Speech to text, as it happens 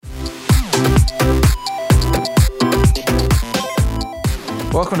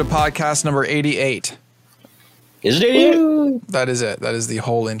Welcome to podcast number 88. Is it 88? That is it. That is the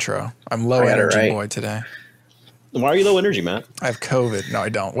whole intro. I'm low energy boy today. Why are you low energy, Matt? I have COVID. No, I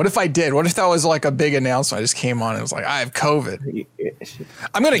don't. What if I did? What if that was like a big announcement? I just came on and was like, I have COVID.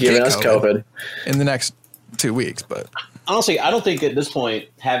 I'm going to get COVID in the next 2 weeks, but honestly, I don't think at this point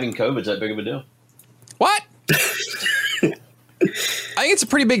having COVID is that big of a deal. What? I think it's a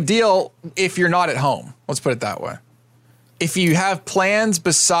pretty big deal if you're not at home. Let's put it that way. If you have plans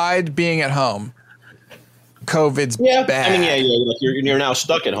beside being at home, COVID's bad. I mean, like you're now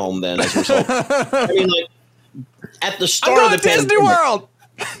stuck at home then as a result. I mean, like at the start of the Disney World.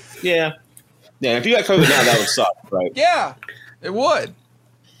 Yeah. If you got COVID now, that would suck, right? Yeah, it would.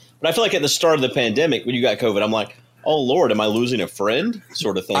 But I feel like at the start of the pandemic, when you got COVID, I'm like, oh Lord, am I losing a friend?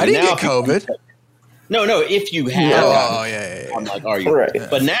 Sort of thing. I didn't get COVID. No, if you have. Yeah. I'm like, are you? Right.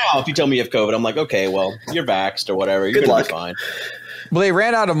 But now, if you tell me you have COVID, I'm like, okay, well, you're vaxxed or whatever. You're going to be fine. Well, they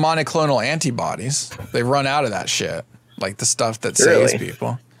ran out of monoclonal antibodies. They run out of that shit, like the stuff that saves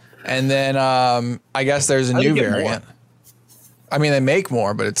people. And then I guess there's a new variant. More? I mean, they make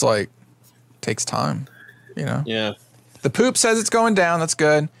more, but it's like takes time, you know? Yeah. The poop says it's going down. That's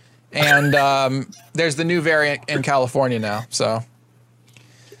good. And there's the new variant in California now. So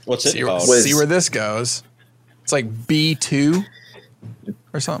what's it called? See where this goes. It's like B2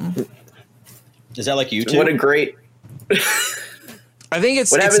 or something. Is that like YouTube? What a great... I think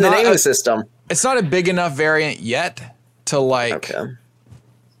it's... What happened to the name system? It's not a big enough variant yet to like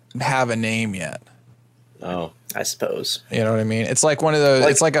have a name yet. Oh, I suppose. You know what I mean? It's like one of those...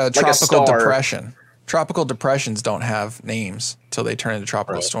 it's like a tropical depression. Tropical depressions don't have names till they turn into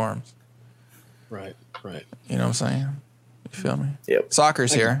tropical storms. Right. You know what I'm saying? You feel me? Yep.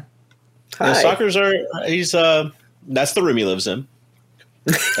 Soccer's here. Yeah, Soccer's he's that's the room he lives in.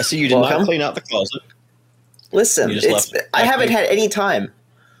 I see you did not clean out the closet. Listen, I haven't had any time.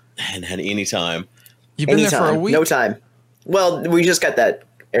 Hadn't had any time. You've been there for a week? No time. Well, we just got that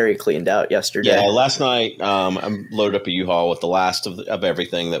area cleaned out yesterday. Yeah, last night I loaded up a U-Haul with the last of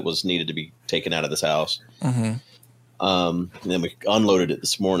everything that was needed to be taken out of this house. Mm-hmm. And then we unloaded it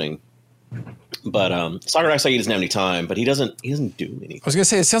this morning. But Soccer acts like he doesn't have any time, but he doesn't do anything. I was gonna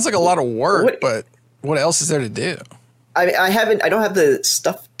say it sounds like a lot of work, but what else is there to do? I don't have the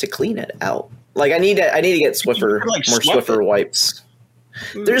stuff to clean it out. Like I need to get Swiffer, more Swiffer wipes.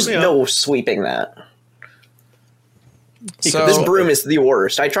 There's no sweeping that. So this broom is the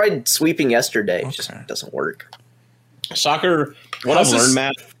worst. I tried sweeping yesterday. It just doesn't work. Soccer, what I've learned,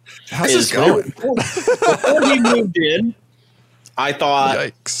 Matt, how's this going? Before he moved in, I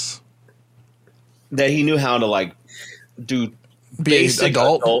thought that he knew how to like do basic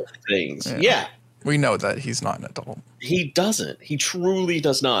adult things. Yeah. We know that he's not an adult. He doesn't. He truly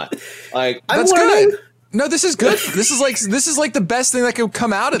does not. Like that's good. No, this is good. This is like the best thing that could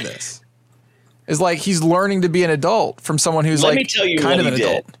come out of this. Is like he's learning to be an adult from someone who's kind of an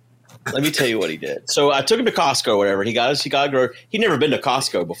adult. Let me tell you what he did. So I took him to Costco or whatever. He got a grocery. He'd never been to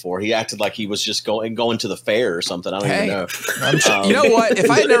Costco before. He acted like he was just going to the fair or something. I don't even know. You know what? If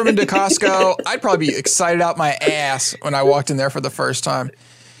I had never been to Costco, I'd probably be excited out my ass when I walked in there for the first time.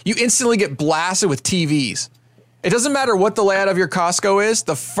 You instantly get blasted with TVs. It doesn't matter what the layout of your Costco is.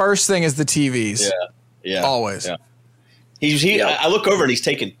 The first thing is the TVs. Yeah. Always. Yeah. I look over and he's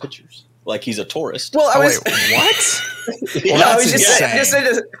taking pictures like he's a tourist. Well, wait, what? I just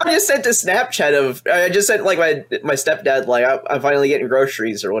sent a Snapchat I just sent like my stepdad like I'm finally getting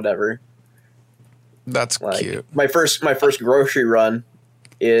groceries or whatever. That's cute. My first grocery run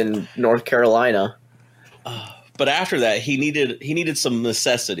in North Carolina. But after that, he needed some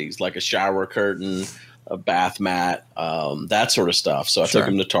necessities like a shower curtain, a bath mat, that sort of stuff. So I took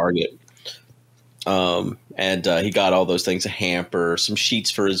him to Target. And he got all those things, a hamper, some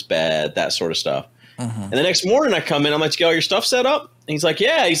sheets for his bed, that sort of stuff. Mm-hmm. And the next morning I come in, I'm like, you got all your stuff set up? And he's like,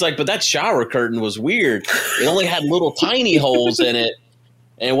 yeah. He's like, but that shower curtain was weird. It only had little tiny holes in it.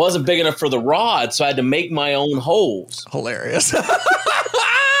 And it wasn't big enough for the rod. So I had to make my own holes. Hilarious.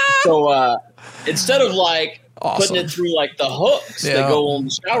 So instead of like putting it through like the hooks that go on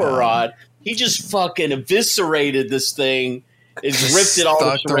the shower rod, he just fucking eviscerated this thing. It's ripped it all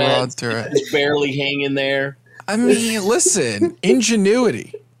to shreds. It's barely hanging there. I mean, listen,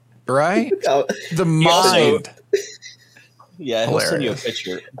 ingenuity, right? The mind. Yeah, I'll send you a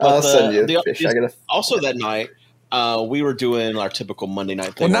picture. I'll send you a picture. Also that night, we were doing our typical Monday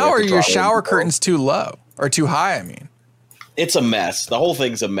night thing. Well, now are your shower curtains too low or too high? I mean, it's a mess. The whole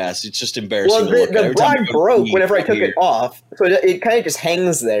thing's a mess. It's just embarrassing. Well, the rod broke whenever I took it off, so it kind of just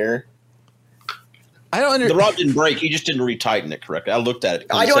hangs there. I don't understand. The rod didn't break. He just didn't retighten it correctly. I looked at it.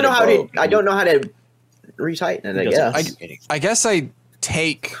 I don't know how to retighten it. I guess I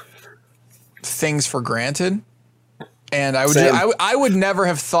take things for granted, and I would never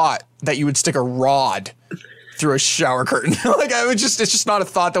have thought that you would stick a rod through a shower curtain. Like it's just not a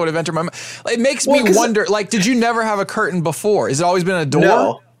thought that would have entered my mind. It makes me wonder, like, did you never have a curtain before? Has it always been a door?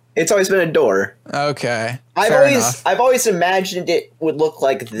 No, it's always been a door. Okay. I've always imagined it would look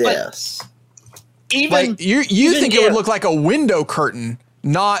like this. Even like you think it would look like a window curtain,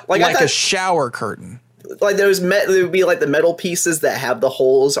 not like a shower curtain. Like there would be like the metal pieces that have the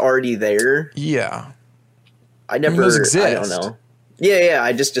holes already there. Yeah. Those exist. I don't know. Yeah.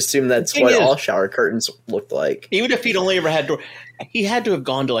 I just assumed that's what all shower curtains looked like. Even if he'd only ever had door, he had to have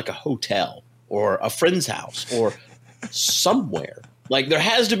gone to like a hotel or a friend's house or somewhere. Like there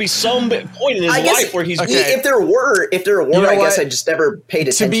has to be some point in his life where he's. Okay. If there were, I guess I just never paid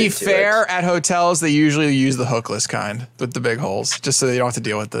attention. To be fair, at hotels they usually use the hookless kind with the big holes, just so they don't have to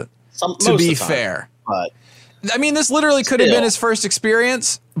deal with it. To be fair, but I mean, this literally could have been his first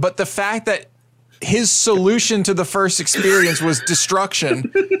experience, but the fact that his solution to the first experience was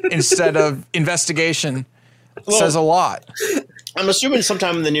destruction instead of investigation says a lot. I'm assuming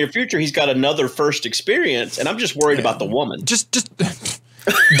sometime in the near future he's got another first experience, and I'm just worried about the woman. Just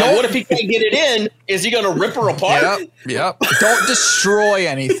what if he can't get it in? Is he going to rip her apart? Yep. Don't destroy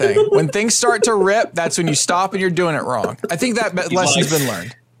anything. When things start to rip, that's when you stop and you're doing it wrong. I think that lesson's been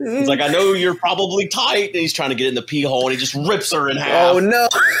learned. He's like, I know you're probably tight, and he's trying to get in the pee hole, and he just rips her in half. Oh no!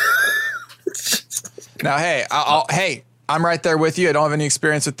 Now, hey, I'm right there with you. I don't have any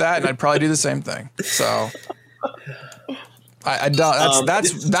experience with that, and I'd probably do the same thing. So. I don't.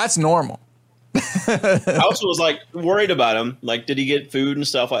 That's normal. I also was like worried about him. Like, did he get food and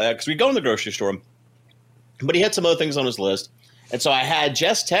stuff like that? Because we go in the grocery store, but he had some other things on his list, and so I had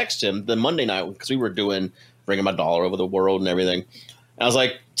Jess text him the Monday night because we were bringing my dollar over the world and everything. And I was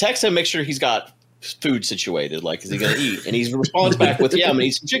like, text him, make sure he's got food situated. Like, is he going to eat? And he responds back with, "Yeah, I'm going to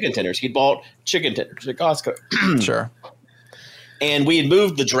eat some chicken tenders." He'd bought chicken tenders at Costco. Sure. And we had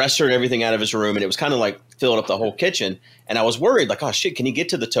moved the dresser and everything out of his room, and it was kind of like filling up the whole kitchen. And I was worried, like, oh shit, can you get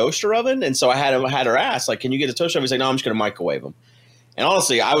to the toaster oven? And so I had her ask, like, can you get a toaster oven? He's like, no, I'm just going to microwave them. And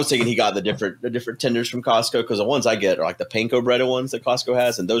honestly, I was thinking he got the different tenders from Costco, because the ones I get are like the panko breaded ones that Costco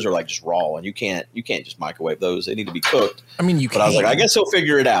has, and those are like just raw, and you can't just microwave those. They need to be cooked. I mean, But I was like, I guess he'll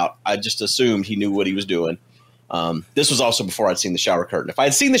figure it out. I just assumed he knew what he was doing. This was also before I'd seen the shower curtain. If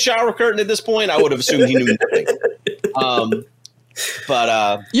I'd seen the shower curtain at this point, I would have assumed he knew nothing.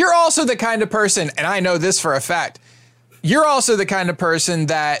 But you're also the kind of person, and I know this for a fact, you're also the kind of person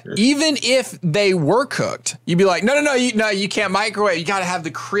that even if they were cooked, you'd be like, no, you can't microwave. You got to have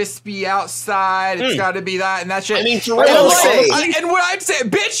the crispy outside. It's got to be that and that shit. I mean, for real, and what I'd say,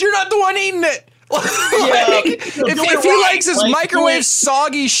 bitch, you're not the one eating it. If he likes his microwave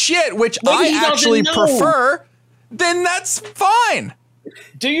soggy shit, which I actually prefer, then that's fine.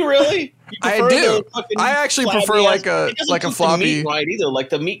 Do you really? I do. I actually prefer like a floppy. Meat right either. Like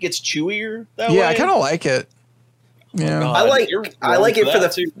the meat gets chewier that way. Yeah, I kind of like it. Yeah, I like it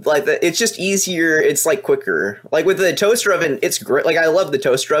for it's just easier. It's like quicker. Like with the toaster oven, it's great. Like I love the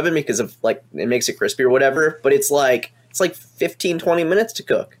toaster oven because of like it makes it crispy or whatever. But it's like 15, 20 minutes to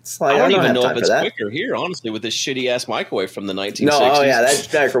cook. It's like I don't even know if it's quicker here, honestly, with this shitty ass microwave from the 1960s. No, oh yeah, that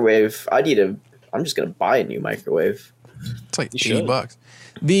microwave. I'm just gonna buy a new microwave. It's like $80.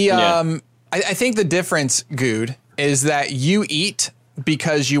 I think the difference, Good, is that you eat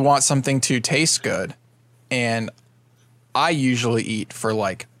because you want something to taste good, and I usually eat for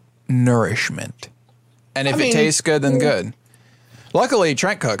like nourishment. And if it tastes good, then good. Luckily,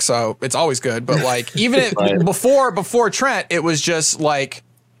 Trent cooks, so it's always good. But like, even if before Trent, it was just like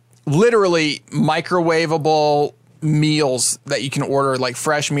literally microwavable meals that you can order, like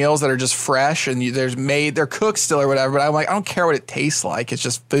fresh meals that are just fresh and they're cooked still or whatever. But I'm like, I don't care what it tastes like. It's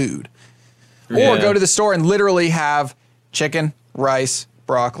just food. Yeah. Or go to the store and literally have chicken, rice,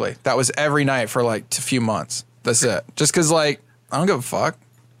 broccoli. That was every night for like a few months. That's it. Just because, like, I don't give a fuck.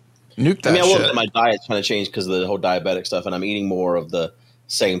 Nuke that shit. I will admit my diet's kind of changed because of the whole diabetic stuff, and I'm eating more of the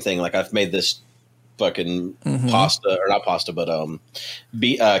same thing. Like, I've made this fucking pasta, or not pasta, but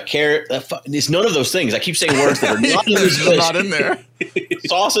carrot. It's none of those things. I keep saying words that are not in this list. Not in there.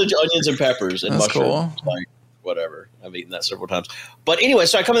 Sausage, onions, and peppers, and mushrooms. Cool. Like, whatever. I've eaten that several times. But anyway,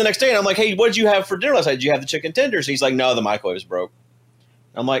 so I come in the next day, and I'm like, hey, what did you have for dinner last night? Did you have the chicken tenders? And he's like, no, the microwave's broke.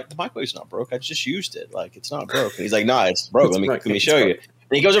 I'm like, the microwave's not broke. I just used it. Like, it's not broke. And he's like, no, it's broke. Let me show you.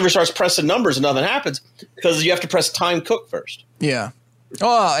 And he goes over and starts pressing numbers and nothing happens because you have to press time cook first. Yeah.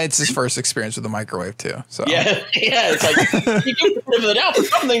 Well, it's his first experience with the microwave too. So yeah. It's like you can live it out for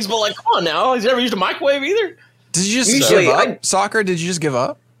some things, but like, come on now. He's never used a microwave either. Did you just give up? Soccer, did you just give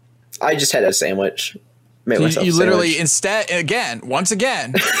up? I just had a sandwich. You literally once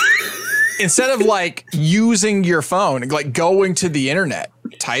again, instead of like using your phone, like going to the internet,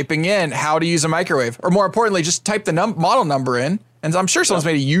 typing in how to use a microwave, or more importantly, just type the model number in, and I'm sure someone's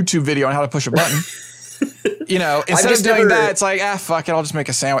made a YouTube video on how to push a button. You know, instead of doing that, it's like, fuck it, I'll just make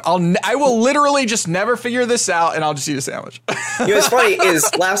a sandwich. I will literally just never figure this out, and I'll just eat a sandwich. You know, what's funny is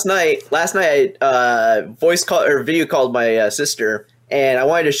last night I voice call or video called my sister, and I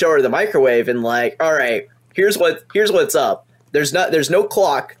wanted to show her the microwave, and like, all right, here's what's up. There's no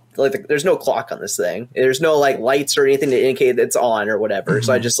clock. Like, there's no clock on this thing. There's no like lights or anything to indicate that it's on or whatever. Mm-hmm.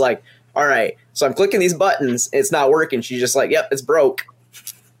 So I just like, all right. So I'm clicking these buttons. It's not working. She's just like, yep, it's broke.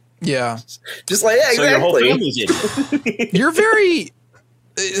 Yeah. Just like, yeah, so exactly. Your whole family's in. You're very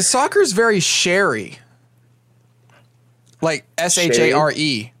soccer's very sharey. Like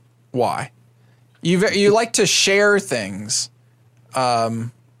SHAREY. You like to share things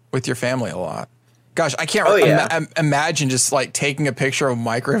with your family a lot. Gosh, I can't imagine just like taking a picture of a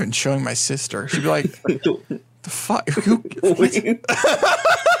microwave and showing my sister. She'd be like, the fuck?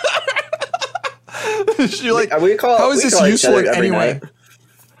 She'd be like, how is this useful anyway? Night.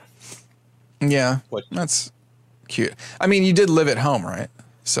 Yeah, that's cute. I mean, you did live at home, right?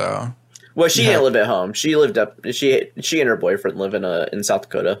 So, well, she didn't live at home. She lived up. She and her boyfriend live in South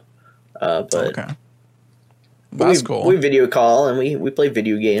Dakota. But okay, that's cool. We video call and we play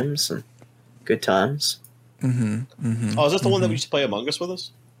video games and good times. Mm-hmm. Mm-hmm. Oh, is that the one that we used to play Among Us with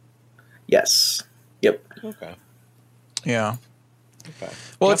us? Yes. Yep. Okay. Yeah. Okay.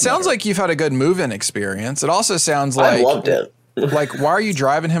 Well, it sounds like you've had a good move-in experience. It also sounds like I loved it. Like, why are you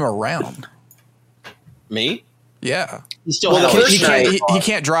driving him around? Me? Yeah. He still he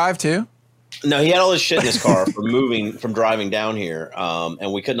can't drive too? No, he had all his shit in his car from driving down here.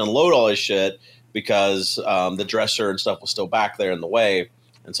 And we couldn't unload all his shit because the dresser and stuff was still back there in the way.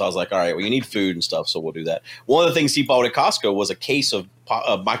 And so I was like, all right, well, you need food and stuff, so we'll do that. One of the things he bought at Costco was a case of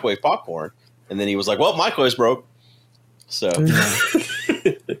microwave popcorn. And then he was like, well, microwave's broke. So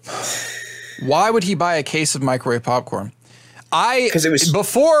why would he buy a case of microwave popcorn? Because it was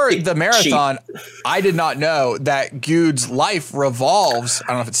before the marathon, I did not know that Gude's life revolves. I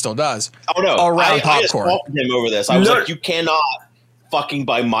don't know if it still does. Oh no, around popcorn. I just talked to him over this. I was like, you cannot fucking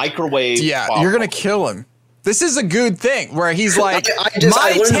buy microwave. Yeah, popcorn. You're gonna kill him. This is a good thing where he's like,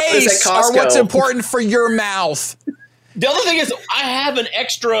 my tastes are what's important for your mouth. The other thing is, I have an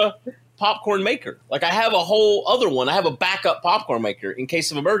extra popcorn maker. Like, I have a whole other one. I have a backup popcorn maker in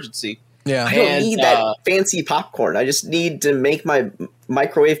case of emergency. Yeah, I don't need that fancy popcorn. I just need to make my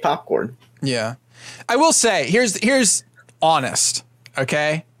microwave popcorn. Yeah, I will say, here's honest.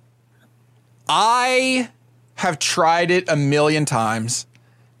 Okay, I have tried it a million times,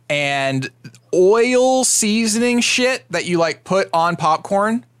 and oil seasoning shit that you like put on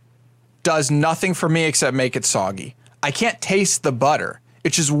popcorn does nothing for me except make it soggy. I can't taste the butter,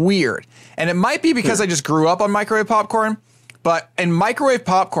 which is weird, and it might be because I just grew up on microwave popcorn. But in microwave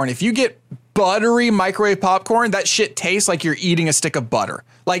popcorn, if you get buttery microwave popcorn, that shit tastes like you're eating a stick of butter.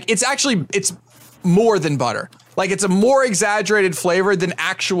 Like, it's more than butter. Like, it's a more exaggerated flavor than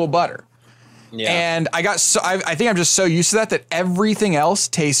actual butter. Yeah. And I think I'm just so used to that everything else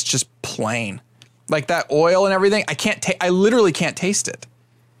tastes just plain. Like that oil and everything, I literally can't taste it.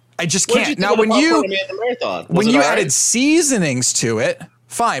 I just can't. Now, when you added seasonings to it,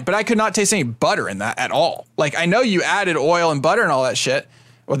 fine, but I could not taste any butter in that at all. Like, I know you added oil and butter and all that shit,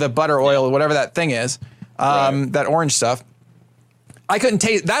 or the butter oil, or whatever that thing is, that orange stuff. I couldn't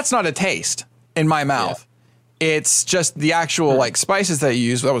taste. That's not a taste in my mouth. Yeah. It's just the actual like spices that you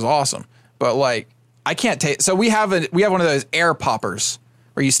use. That was awesome, but like I can't taste. So we have one of those air poppers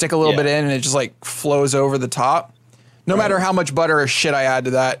where you stick a little bit in and it just like flows over the top. No matter how much butter or shit I add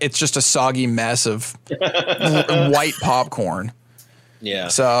to that, it's just a soggy mess of white popcorn. Yeah.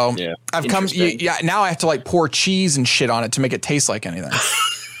 So I've come. Now I have to like pour cheese and shit on it to make it taste like anything.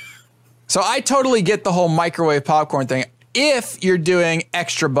 So I totally get the whole microwave popcorn thing. If you're doing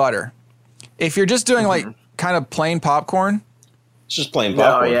extra butter, if you're just doing like kind of plain popcorn, it's just plain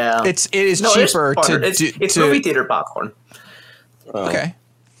popcorn. Oh yeah. It is cheaper it's movie theater popcorn. Okay.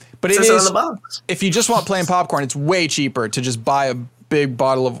 But it is on the box. If you just want plain popcorn, it's way cheaper to just buy a big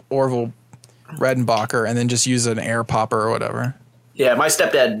bottle of Orville Redenbacher and then just use an air popper or whatever. Yeah, my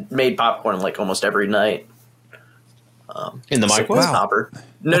stepdad made popcorn like almost every night. In the microwave? Popper.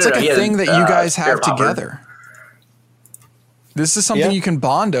 It's like a thing that you guys have together. This is something you can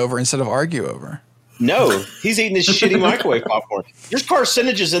bond over instead of argue over. No, he's eating this shitty microwave popcorn. There's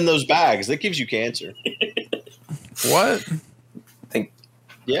carcinogens in those bags. That gives you cancer. What?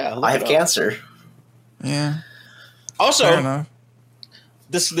 Yeah, I have cancer. Yeah. Also,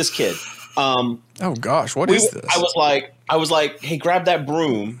 this kid, Oh gosh, what is this? I was like, hey, grab that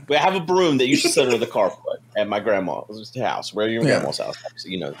broom. We have a broom that used to sit under the carpet at my grandma's house, where your grandma's house,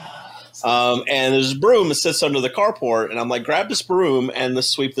 you know. And there's a broom that sits under the carport, and I'm like, grab this broom and let's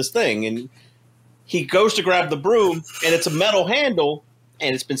sweep this thing. And he goes to grab the broom, and it's a metal handle,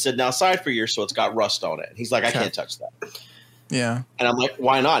 and it's been sitting outside for years, so it's got rust on it. He's like, I can't touch that. Yeah. And I'm like,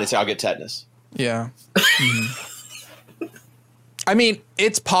 why not? He said, I'll get tetanus. Yeah. I mean,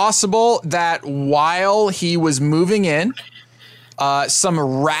 it's possible that while he was moving in, some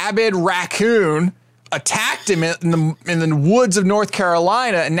rabid raccoon attacked him in the woods of North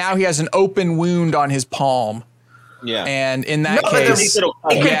Carolina, and now he has an open wound on his palm. Yeah. And in that case, it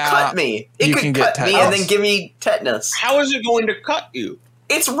could cut me. It could cut me and then give me tetanus. How is it going to cut you?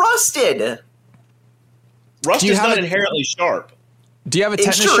 It's rusted. Rust is not inherently sharp. Do you have a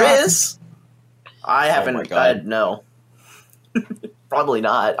tetanus shot? It sure is. I haven't. No. Probably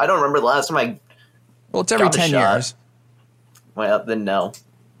not. I don't remember the last time Well, it's every 10 years. Well, then no.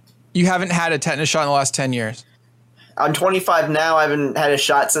 You haven't had a tetanus shot in the last 10 years? I'm 25 now. I haven't had a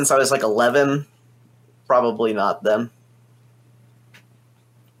shot since I was like 11. Probably not then.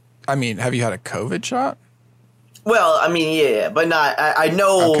 I mean, have you had a COVID shot? Well, I mean, yeah, but not. I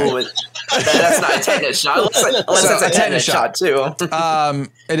know that's not a tetanus shot, unless it's a tetanus shot too.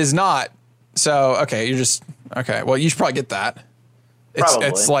 It is not. So okay, you're just okay. Well, you should probably get that.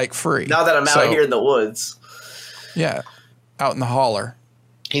 It's like free. Now that I'm out here in the woods. Yeah, out in the holler.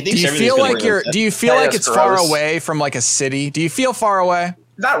 Do you feel like it's far away from like a city? Do you feel far away?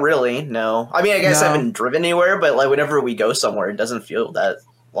 Not really. No. I mean, I guess I haven't driven anywhere, but like whenever we go somewhere, it doesn't feel that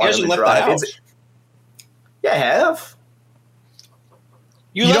long of a drive. Yeah, I have.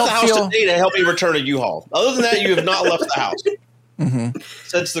 You left the house today to help me return a U-Haul. Other than that, you have not left the house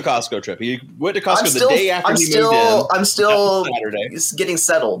since the Costco trip. You went to Costco the day after you moved in. I'm still getting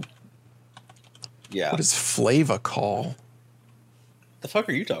settled. Yeah. What is Flavacol? The fuck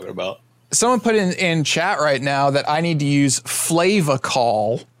are you talking about? Someone put in chat right now that I need to use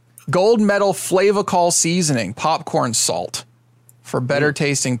Flavacol, gold medal Flavacol seasoning, popcorn salt for better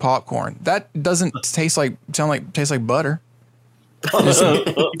tasting popcorn. That doesn't tastes like butter.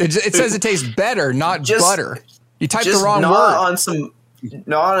 It says it tastes better, not butter. You typed the wrong word.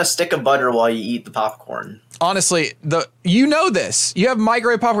 Not on a stick of butter while you eat the popcorn. Honestly, you know this. You have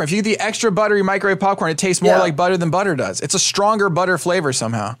microwave popcorn. If you get the extra buttery microwave popcorn, it tastes more like butter than butter does. It's a stronger butter flavor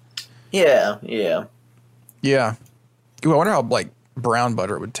somehow. Yeah. Ooh, I wonder how like brown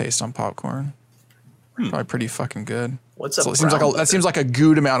butter would taste on popcorn. Probably pretty fucking good. What's up? That seems like a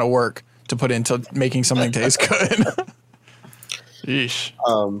good amount of work to put into making something taste good. Yeesh.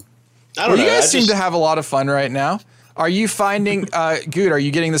 I don't know. You guys seem to have a lot of fun right now. Are you finding good? Are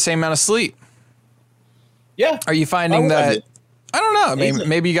you getting the same amount of sleep? Yeah. Are you finding that? I don't know.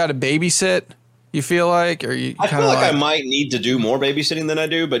 Maybe you got to babysit. You feel like, or you? I feel like I might need to do more babysitting than I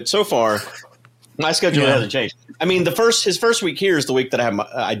do, but so far, my schedule hasn't changed. I mean, his first week here is the week that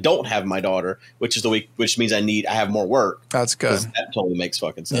I don't have my daughter, which is the week, which means I have more work. That's good. That totally makes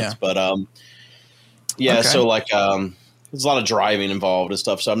fucking sense. Yeah. But so like there's a lot of driving involved and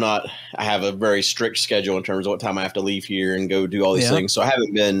stuff. So I have a very strict schedule in terms of what time I have to leave here and go do all these things. So I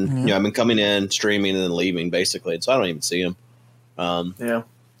haven't been, I've been coming in, streaming, and then leaving basically. So I don't even see him.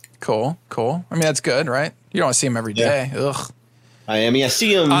 Cool. I mean, that's good, right? You don't want to see him every day. Ugh. I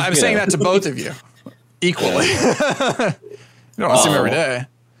see him. I'm saying that to both of you equally. You don't want to see him every day.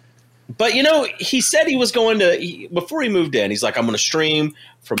 But, he said he was going to, before he moved in, he's like, I'm going to stream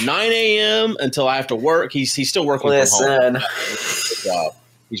from 9 a.m. until I have to work. He's still working from home.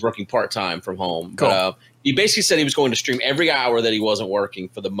 He's working part-time from home. Cool. But he basically said he was going to stream every hour that he wasn't working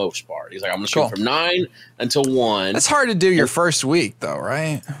for the most part. He's like, I'm going to stream from 9 until 1. That's hard to do your first week, though,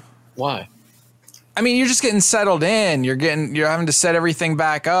 right? Why? I mean, you're just getting settled in. You're having to set everything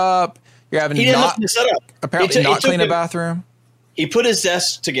back up. You're having to set up. Apparently not clean a bathroom. He put his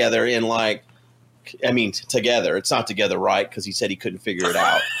desk together in together. It's not together right because he said he couldn't figure it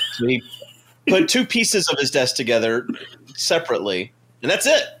out. So he put two pieces of his desk together separately, and that's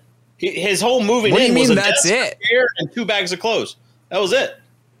it. His whole moving in was a desk, a chair, and 2 bags of clothes. That was it.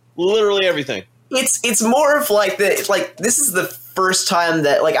 Literally everything. It's more of this is the first time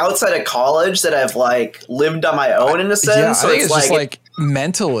that outside of college that I've lived on my own in a sense. Yeah, so I think it's just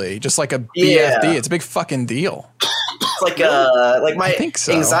mentally, just like a BFD. It's a big fucking deal. It's my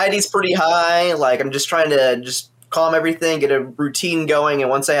anxiety's pretty high. I'm just trying to calm everything, get a routine going, and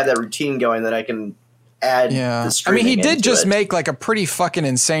once I have that routine going, then I can add the streaming. I mean, he did just make a pretty fucking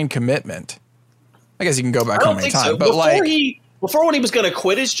insane commitment. I guess you can go back home anytime. So. But before when he was going to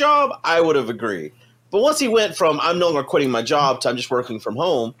quit his job, I would have agreed. But once he went from I'm no longer quitting my job to I'm just working from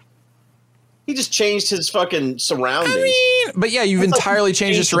home, He just changed his fucking surroundings. I mean, but yeah, you've entirely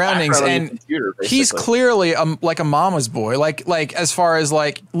changed your surroundings, and he's clearly like a mama's boy. Like as far as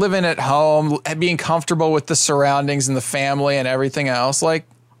like living at home, being comfortable with the surroundings and the family and everything else. Like,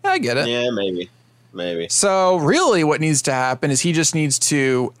 I get it. Yeah, maybe. So really, what needs to happen is he just needs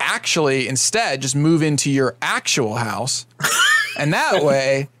to actually instead just move into your actual house, and that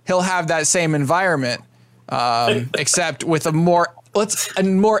way he'll have that same environment, except with a more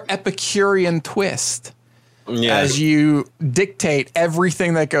Epicurean twist, as you dictate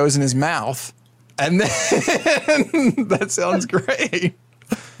everything that goes in his mouth, and then that sounds great.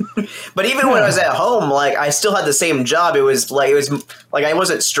 But even when I was at home, like I still had the same job. It was like I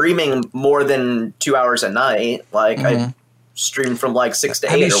wasn't streaming more than 2 hours a night. Like I streamed from like 6 to 8.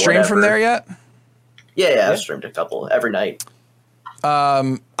 Have you streamed from there yet? Yeah, I've streamed a couple every night.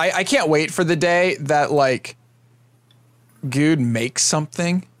 I can't wait for the day that like Good makes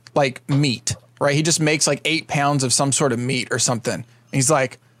something like meat, right? He just makes like 8 pounds of some sort of meat or something. And he's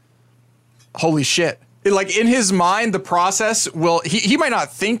like, holy shit. Like in his mind, the process he might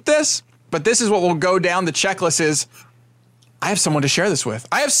not think this, but this is what will go down the checklist is I have someone to share this with.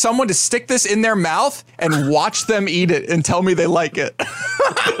 I have someone to stick this in their mouth and watch them eat it and tell me they like it.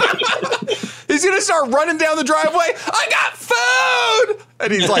 He's going to start running down the driveway. I got food.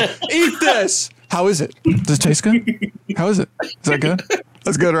 And he's like, eat this. How is it? Does it taste good? How is it? Is that good?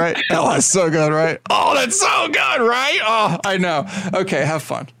 That's good, right? Oh, that's so good, right? Oh, that's so good, right? Oh, I know. Okay, have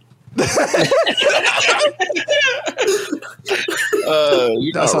fun. That's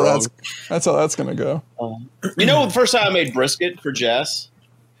how that's gonna go. You know, the first time I made brisket for Jess,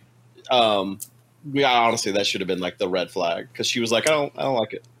 honestly that should have been like the red flag because she was like, I don't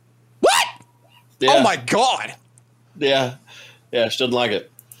like it. What? Yeah. Oh my god. Yeah, she doesn't like it.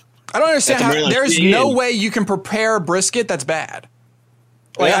 I don't understand how there's no way you can prepare brisket that's bad.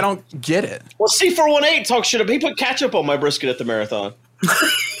 Like I don't get it. Well, C418 talks shit. He put ketchup on my brisket at the marathon.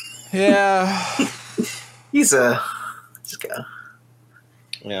 Yeah. He's a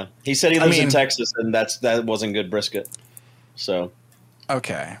Yeah. He said he lives in Texas and that wasn't good brisket. So.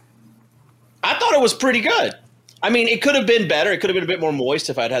 Okay. I thought it was pretty good. I mean, it could have been better. It could have been a bit more moist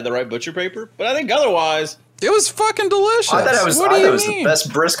if I'd had the right butcher paper. But I think otherwise. It was fucking delicious. I thought it was the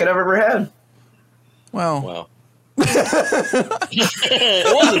best brisket I've ever had. Well. It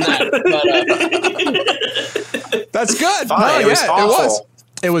wasn't that. But, that's good. Fine,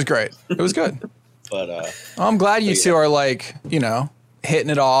 It was great. It was good. But I'm glad you two are like, hitting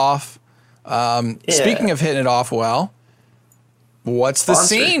it off. Speaking of hitting it off well, what's the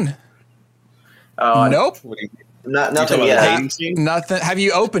scene? Nope. Nothing yet. Nothing. Have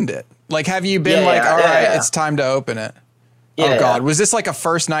you opened it? Like, have you been all right, it's time to open it? Yeah, oh God, was this like a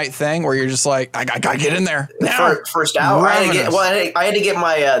first night thing where you're just like, I gotta get in there now? First hour, I had to get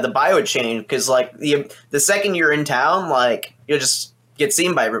my the bio change because like the second you're in town, like you'll just get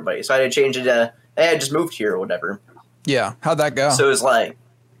seen by everybody. So I had to change it to hey, I just moved here or whatever. Yeah, how'd that go? So it was like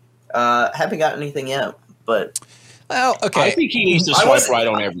haven't got anything yet, but well, okay. I think he needs to swipe right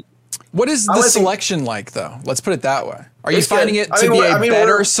on everything. What is the selection like, though? Let's put it that way. Are you finding it to be a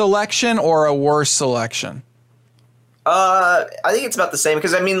better selection or a worse selection? I think it's about the same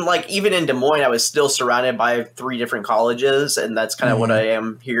because I mean, like even in Des Moines, I was still surrounded by 3 different colleges, and that's kind of what I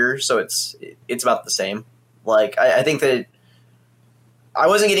am here. So it's about the same. Like I think that I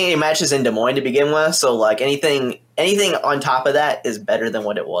wasn't getting any matches in Des Moines to begin with, so like anything on top of that is better than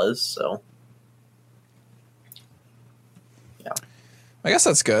what it was. So yeah, I guess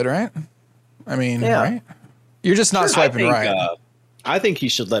that's good, right? I mean, right? You're just not swiping right. I think he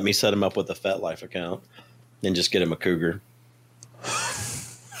should let me set him up with a FetLife account. And just get him a cougar.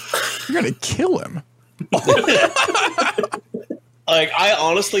 You're going to kill him. Like, I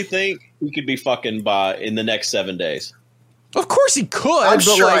honestly think he could be fucking in the next 7 days. Of course he could, but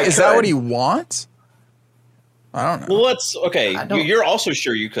sure like, is that what he wants? I don't know. Well, you're also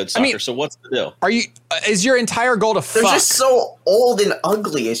sure you could, Sucker, so what's the deal? Are you? Is your entire goal to fuck? They're just so old and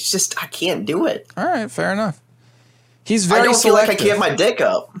ugly. It's just, I can't do it. All right, fair enough. He's very I don't selective. feel like I can get my dick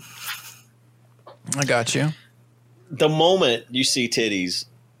up. I got you. The moment you see titties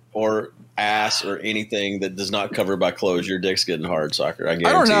or ass or anything that does not cover by clothes, your dick's getting hard, Sucker. I guarantee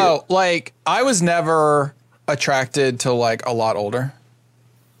I don't know. you. Like, I was never attracted to like a lot older.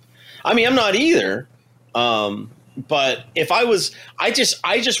 I mean, I'm not either. But if I was, I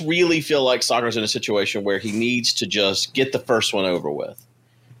just really feel like Soccer's in a situation where he needs to just get the first one over with.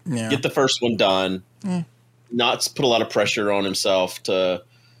 Yeah. Get the first one done. Not put a lot of pressure on himself to,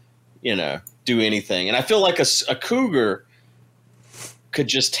 do anything. And I feel like a cougar could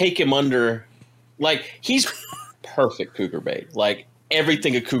just take him under, like, he's perfect cougar bait. Like,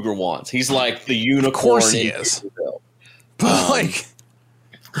 everything a cougar wants. He's like the unicorn. Of course he is. But like,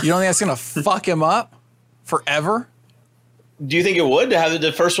 you don't think that's gonna fuck him up forever? Do you think it would to have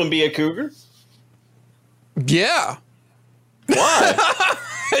the first one be a cougar? Yeah. Why?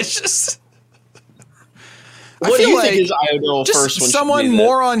 It's just. What do you think his ideal just first one someone should be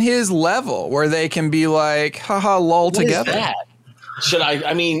more on his level where they can be like, haha, lol, what together. Is that? Should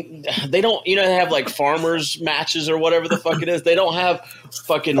I mean, they don't, they have like farmers matches or whatever the fuck it is. They don't have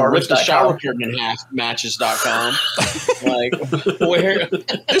fucking rip the shower curtain in half matches.com. Like, where?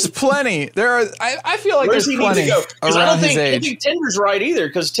 There's plenty. There are, I feel like Where's there's he need plenty to go? Because I don't think Tinder's right either,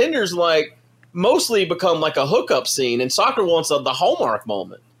 because Tinder's like mostly become like a hookup scene, and soccer wants the Hallmark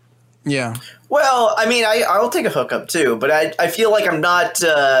moment. Yeah. Well, I mean, I'll take a hookup too, but I feel like I'm not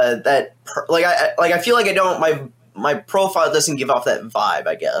I feel like I don't my profile doesn't give off that vibe,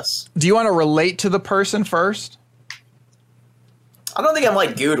 I guess. Do you want to relate to the person first? I don't think I'm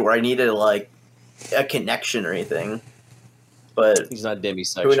like good where I needed like a connection or anything. But he's not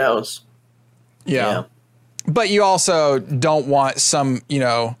demisexual. Who knows? Yeah. But you also don't want some,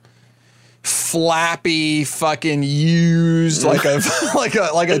 flappy fucking used like a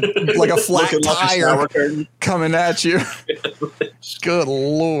flat tire coming at you. Good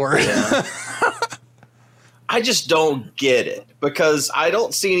Lord. Yeah. I just don't get it because I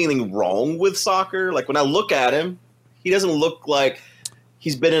don't see anything wrong with soccer. Like when I look at him, he doesn't look like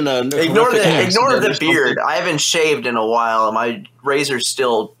he's been in a ignore the beard. I haven't shaved in a while, and my razor's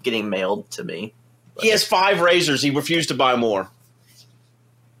still getting mailed to me. He has 5 razors. He refused to buy more.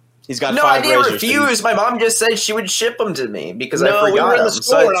 He's got 5 razors. No, I didn't refuse. My mom just said she would ship them to me because I forgot them. We were in the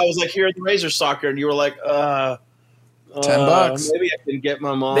store, and I was like, "Here at the Razor Soccer," and you were like, $10. Maybe I can get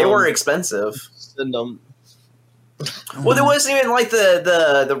my mom." They were expensive. Send them. Well, there wasn't even like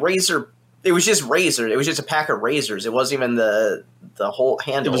the razor. It was just razor. It was just a pack of razors. It wasn't even the whole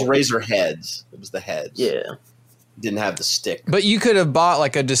handle. It was razor heads. It was the heads. Yeah. Didn't have the stick. But you could have bought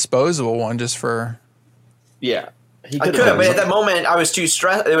like a disposable one just for. Yeah. I could have, but at that moment I was too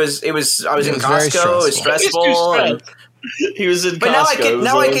stressed. I was in Costco. It was stressful. He was in Costco. But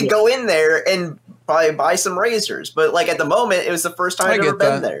now I could go in there and buy some razors. But like at the moment, it was the first time I'd ever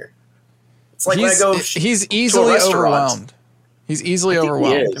been there. It's like when I go. He's easily overwhelmed. He's easily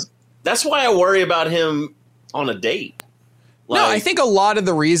overwhelmed. That's why I worry about him on a date. No, I think a lot of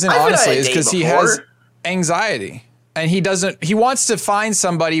the reason, honestly, is because he has anxiety, and he wants to find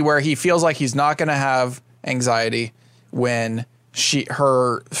somebody where he feels like he's not going to have anxiety when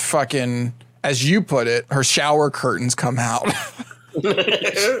her fucking, as you put it, her shower curtains come out.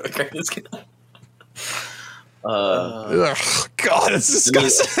 Ugh, God, it's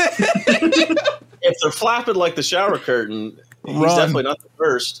disgusting. If they're flapping like the shower curtain, he's definitely not the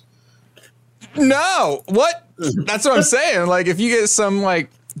first. No, what? That's what I'm saying. Like, if you get some like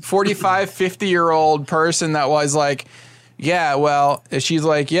 45, 50-year-old person that was like, yeah, well, if she's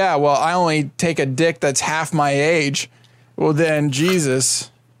like, yeah, well, I only take a dick that's half my age. Well, then,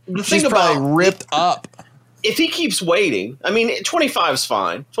 Jesus, she's probably ripped up. If he keeps waiting, I mean, 25's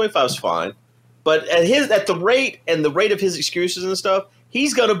fine. 25's fine. But at the rate of his excuses and stuff,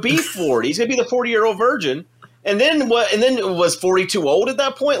 he's gonna be 40. He's gonna be the 40-year-old virgin. And then what? And then was 40 too old at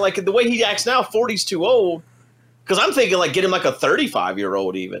that point? Like the way he acts now, 40's too old. Because I'm thinking like get him like a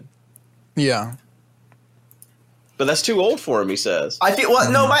 35-year-old even. Yeah. But that's too old for him, he says. I feel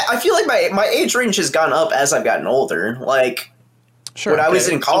like my age range has gone up as I've gotten older. Like when I was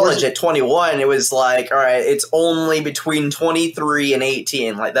in college at 21, it was like, all right, it's only between 23 and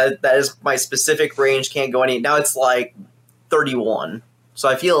 18. Like that is my specific range, can't go any. Now it's like 31. So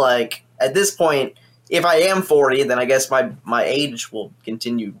I feel like at this point, if I am 40, then I guess my age will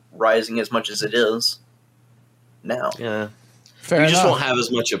continue rising as much as it is now. Yeah. Fair you enough. just won't have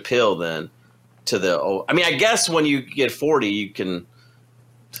as much appeal then to the old. I mean, I guess when you get 40, you can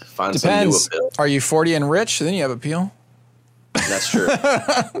find some new appeal. Are you 40 and rich? Then you have appeal. That's true.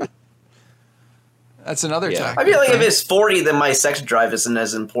 That's another tactic. I feel like if it's 40, then my sex drive isn't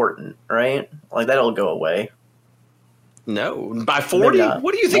as important, right? Like that'll go away. No. By 40?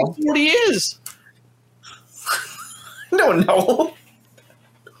 What do you think 40 is? I don't know.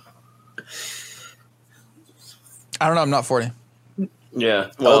 I don't know. I'm not 40.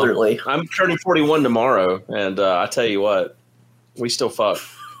 Yeah. Well, elderly. I'm turning 41 tomorrow, and I tell you what, we still fuck.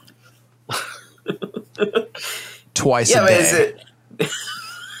 Twice a day. Is it?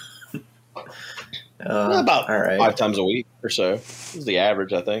 About 5 times a week or so. This is the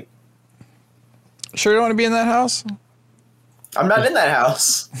average, I think. Sure you don't want to be in that house? I'm not in that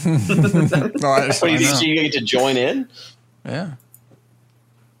house. So you get to join in? Yeah.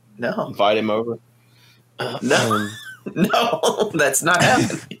 No. Invite him over? No. No, that's not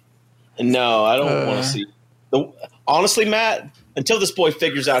happening. No, I don't want to see. Honestly, Matt, until this boy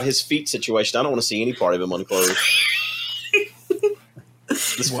figures out his feet situation, I don't want to see any part of him unclothed.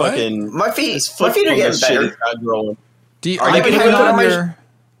 This What? fucking My feet are getting better. Are you putting on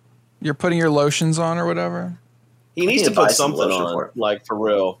you're putting your lotions on or whatever? He needs to put something on, like for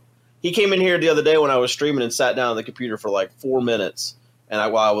real. He came in here the other day when I was streaming and sat down on the computer for like 4 minutes,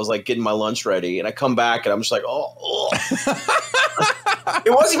 and while I was like getting my lunch ready, and I come back and I'm just like, oh.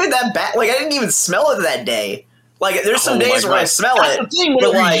 It wasn't even that bad. Like I didn't even smell it that day. Like there's some days where I smell it. That's the thing,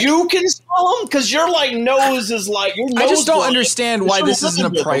 like, you can smell them because your like nose is like your nose. I just don't understand why this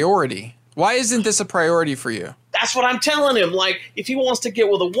isn't a priority. Why isn't this a priority for you? That's what I'm telling him. Like, if he wants to get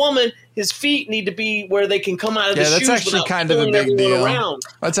with a woman, his feet need to be where they can come out of the shoes. Yeah, that's actually kind of a big deal. Around.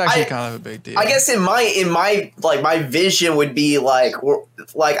 That's actually kind of a big deal. I guess in my like my vision would be if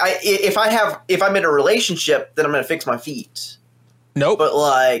I'm in a relationship, then I'm gonna fix my feet. Nope. But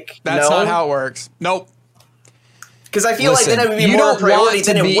like that's not how it works. Nope. Because I feel like then it would be more priority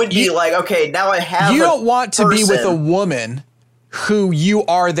than it would be like, okay, now I have. You don't want to be with a woman who you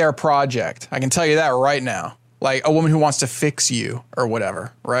are their project. I can tell you that right now. Like a woman who wants to fix you or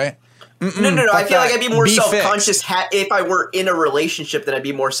whatever, right? No. I feel like I'd be more self-conscious if I were in a relationship. Then I'd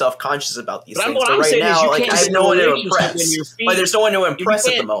be more self-conscious about these things. But right now, like I have no one to impress. Like there's no one to impress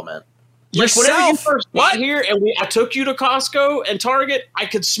at the moment. Like whenever you first got here and I took you to Costco and Target, I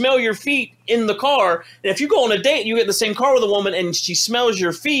could smell your feet in the car. And if you go on a date and you get in the same car with a woman and she smells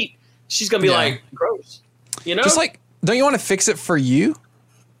your feet, she's gonna be like, gross. You know? Just like, don't you want to fix it for you?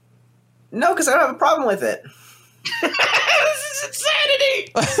 No, because I don't have a problem with it. This is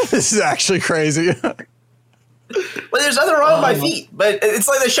insanity. This is actually crazy. Well, there's nothing wrong with my feet, but it's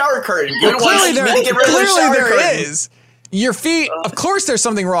like the shower curtain. Clearly there is. Your feet, of course there's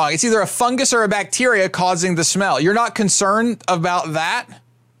something wrong. It's either a fungus or a bacteria causing the smell. You're not concerned about that?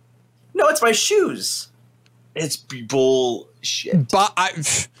 No, it's my shoes. It's bullshit.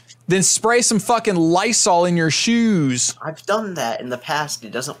 But then spray some fucking Lysol in your shoes. I've done that in the past.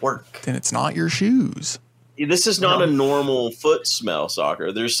 It doesn't work. Then it's not your shoes. This is not a normal foot smell,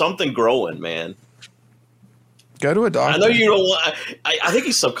 Soccer. There's something growing, man. Go to a doctor. I know you don't want. I think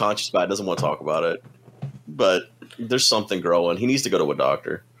he's subconscious about it. Doesn't want to talk about it, but there's something growing. He needs to go to a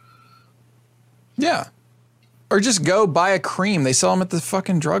doctor. Yeah, or just go buy a cream. They sell them at the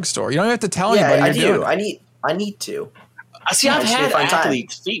fucking drugstore. You don't have to tell anybody. Yeah, I need to. See, I've had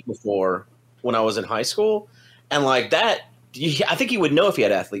athlete's feet before when I was in high school, and like that. I think he would know if he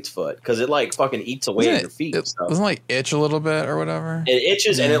had athlete's foot because it like fucking eats away at your feet. It doesn't like itch a little bit or whatever. It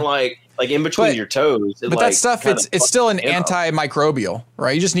itches and it like in between your toes. But that stuff, it's still an antimicrobial,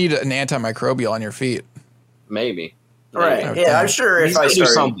 right? You just need an antimicrobial on your feet. Maybe. Right. Yeah, I'm sure if I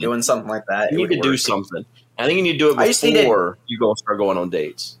started doing something like that, you need to do something. I think you need to do it before you start going on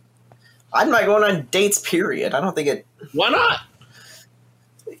dates. I'm not going on dates, period. I don't think it. Why not?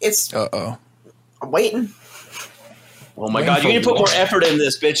 It's. I'm waiting. Oh my god, you need to put more effort in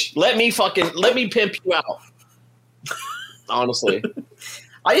this, bitch. Let me pimp you out. Honestly.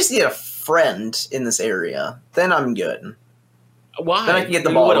 I just need a friend in this area. Then I'm good. Why? Then I can get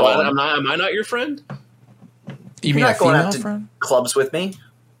the ball rolling. Am I not your friend? You mean not going out to friend? Clubs with me?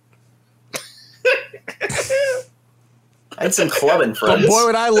 I had some clubbing friends. But boy,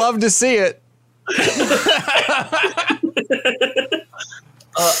 would I love to see it.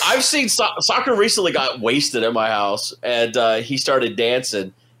 I've seen Soccer recently got wasted at my house, and he started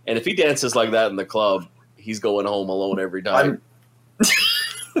dancing. And if he dances like that in the club, he's going home alone every time.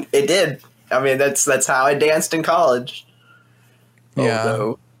 It did. I mean, that's how I danced in college.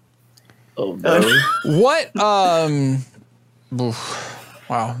 Yeah. Oh no. What? Wow.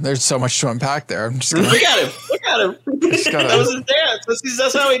 There's so much to unpack there. I'm just gonna, Look at him. That was his dance.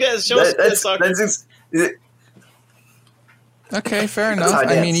 That's how he does. Show us Soccer. Okay, fair enough.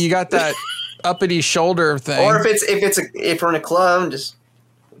 I mean, you got that uppity shoulder thing. Or if we're in a club, just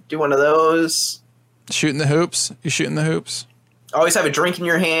do one of those. Shooting the hoops. You shooting the hoops. Always have a drink in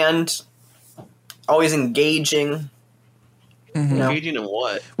your hand. Always engaging. Mm-hmm. Engaging in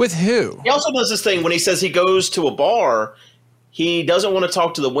what? With who? He also does this thing when he says he goes to a bar. He doesn't want to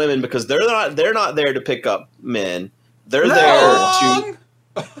talk to the women because they're not there to pick up men. They're there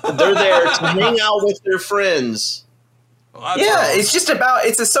to hang out with their friends. Well,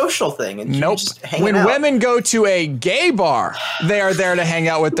 it's a social thing. And nope. When women go to a gay bar, they are there to hang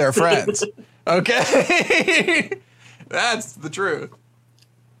out with their friends. Okay? That's the truth.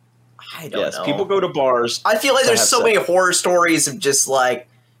 I don't know. People go to bars. I feel like there's so many horror stories of just like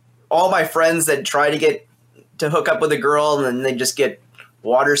all my friends that try to hook up with a girl and then they just get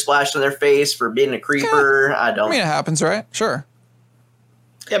water splashed on their face for being a creeper. I don't. I mean, it happens, right? Sure.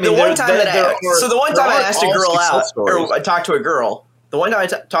 Yeah, I mean, the one time I asked a girl out, or I talked to a girl. The one time I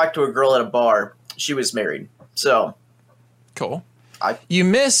talked to a girl at a bar, she was married. So cool. You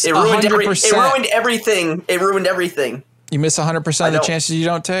miss it ruined 100%. It ruined everything. It ruined everything. You miss 100% of the chances you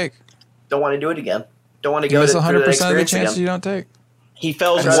don't take. Don't want to do it again. Don't want to go. You miss 100% of the chances you don't take. He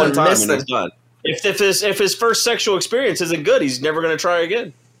fails one time and he's done. If his first sexual experience isn't good, he's never going to try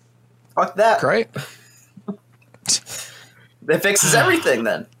again. Fuck that. Great. That fixes everything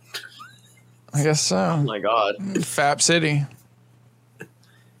then. I guess so. Oh my God. Fap City.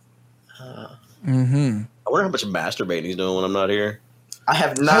 I wonder how much masturbating he's doing when I'm not here. I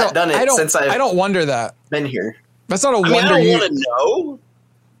have not done it since I don't wonder that. Been here. That's not a wonder. I don't want to know,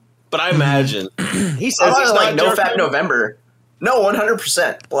 but I imagine he says it's like no fap November. No,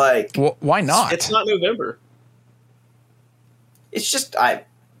 100%. Like, well, why not? It's not November. It's just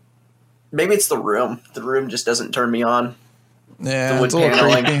maybe it's the room. The room just doesn't turn me on. Yeah, it's a little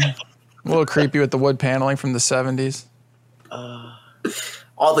creepy. A little creepy with the wood paneling from the 70s.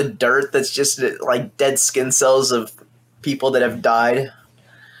 All the dirt that's just like dead skin cells of people that have died.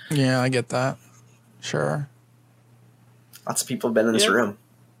 Yeah, I get that. Sure. Lots of people have been in this room.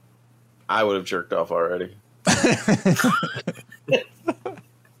 I would have jerked off already.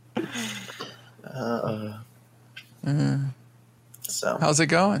 So how's it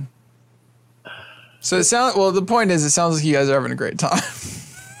going? So the point is, it sounds like you guys are having a great time.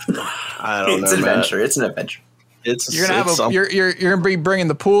 I don't know. It's an adventure. It's an adventure. You're gonna be bringing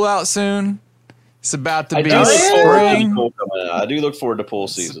the pool out soon. It's about to be spring. I do look forward to pool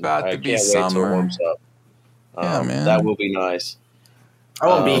season. It's about to be summer. Wait till it warms up. Yeah, man. That will be nice. I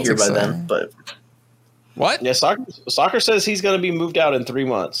won't be here by then, but what? Yeah, soccer says he's going to be moved out in 3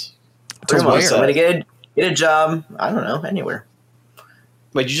 months. 3 months. I'm going to get a job. I don't know, anywhere.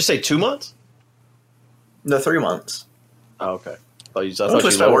 Wait, did you just say 2 months? No, 3 months. Oh, okay. Don't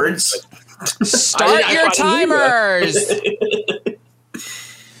twist my words. Start your timers.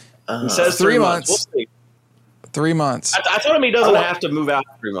 He says 3 months. We'll see. 3 months. I told him he doesn't have to move out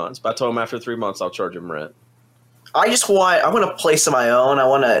in 3 months, but I told him after 3 months I'll charge him rent. I want a place of my own. I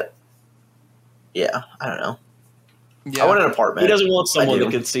don't know. Yeah. I want an apartment. He doesn't want someone that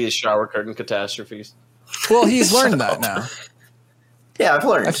can see his shower curtain catastrophes. Well, he's learned that now. Yeah, I've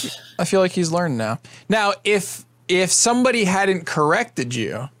learned. I feel like he's learned now. Now, if somebody hadn't corrected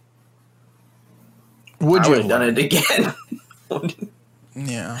you, would you have done it again?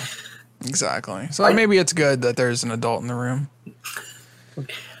 Yeah, exactly. So maybe it's good that there's an adult in the room.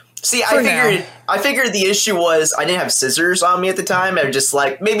 See, I figured the issue was I didn't have scissors on me at the time. I was just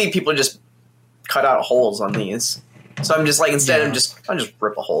like, maybe people just cut out holes on these. So I'm just like, I'll just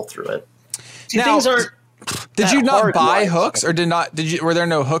rip a hole through it. See, now, things aren't. Did you not buy hooks, or were there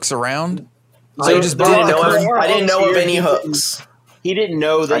no hooks around? So I didn't know of any hooks. He didn't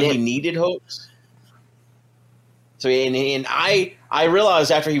know that he needed hooks. So and I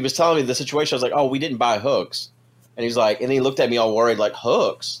realized after he was telling me the situation, I was like, oh, we didn't buy hooks. And he's like, and he looked at me all worried, like,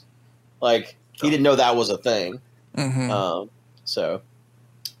 hooks? Like, he didn't know that was a thing. Mm-hmm. So,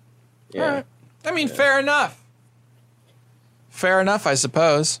 yeah. Right. I mean, fair enough. Fair enough, I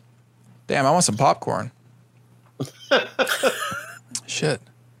suppose. Damn, I want some popcorn. Shit.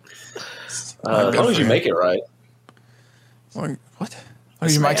 As long as you make it right. What? Why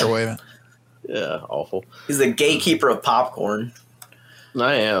do you microwave it? Yeah, awful. He's the gatekeeper of popcorn.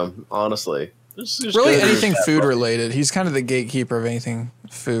 I am, honestly. Just really, anything food related. He's kind of the gatekeeper of anything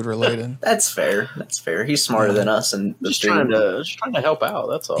food related. That's fair. He's smarter than us, and just trying to help out.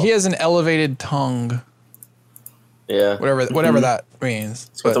 That's all. He has an elevated tongue. Yeah, whatever that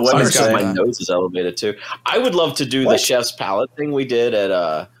means. But the weather my nose is elevated too. I would love to do the chef's palate thing we did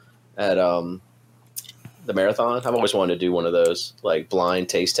at the marathon. I've always wanted to do one of those, like blind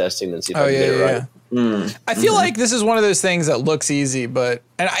taste testing and see if I can get it right. I feel like this is one of those things that looks easy, and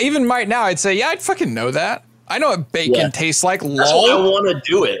even right now, I'd say, I'd fucking know that. I know what bacon tastes like. That's why I want to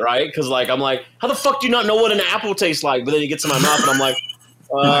do it, right? Because I'm like, how the fuck do you not know what an apple tastes like? But then it gets in my mouth, and I'm like,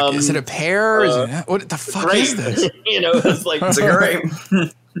 is it a pear? What the fuck grape. is this? It's like it's a grape.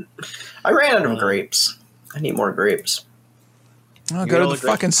 I ran out of grapes. I need more grapes. I'll go to the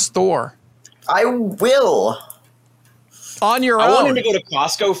fucking store. I will. On your own. I wanted to go to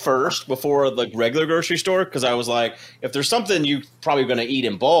Costco first before the regular grocery store because I was like, if there's something you probably going to eat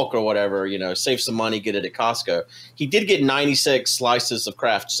in bulk or whatever, save some money, get it at Costco. He did get 96 slices of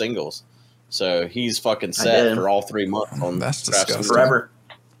Kraft singles, so he's fucking set for all 3 months on that's Kraft disgusting. Forever.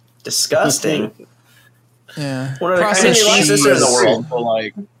 Disgusting. Yeah. One of the craziest cheeses in the world.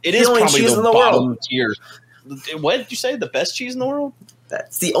 It is probably the bottom tier. What did you say? The best cheese in the world?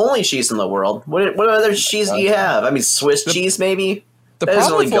 That's the only cheese in the world. What other cheese do you have? I mean, Swiss cheese, maybe? The That doesn't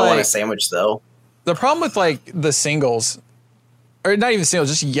problem really with, go on a like, sandwich, though. the problem with like the singles, or not even singles,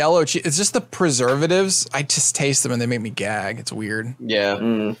 just yellow cheese. It's just the preservatives. I just taste them and they make me gag. It's weird. Yeah.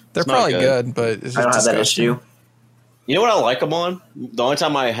 They're It's not probably good, but it's just I don't have that disgusting. issue. You know what I like them on? The only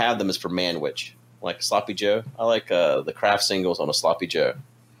time I have them is for Manwich. Like Sloppy Joe. I like the Kraft singles on a Sloppy Joe.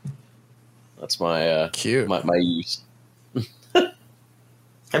 That's my Cute. my use.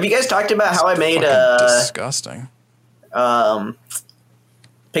 Have you guys talked about how I made Fucking disgusting.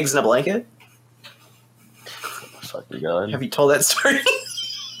 pigs in a blanket? Fucking God. Have you told that story?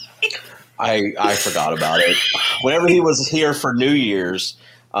 I forgot about it. Whenever he was here for New Year's,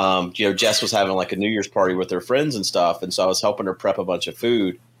 Jess was having like a New Year's party with her friends and stuff, and so I was helping her prep a bunch of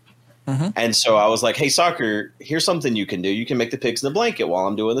food. And so I was like, "Hey, Soccer, here's something you can do. You can make the pigs in the blanket while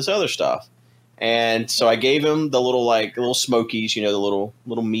I'm doing this other stuff." And so I gave him the little smokies, the little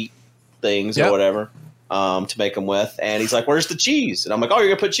meat things or whatever, to make them with. And he's like, "Where's the cheese?" And I'm like, "Oh, you're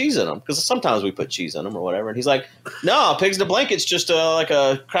gonna put cheese in them because sometimes we put cheese in them or whatever." And he's like, "No, pigs in the blanket's just like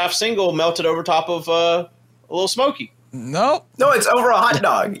a Kraft single melted over top of a little smoky." Nope. No, it's over a hot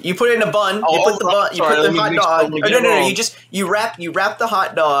dog. You put it in a bun. Oh, You put the bun. You sorry, put let the me hot be dog. totally Oh, no, wrong. You wrap the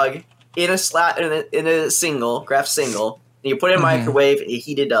hot dog in a in a single Kraft single. And you put it in a microwave. And you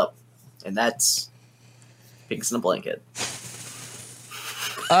heat it up, and that's pigs in a blanket.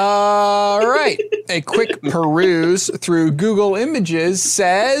 All right. A quick peruse through Google Images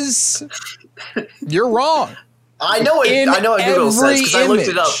says you're wrong. I know it. I know what Google says because I looked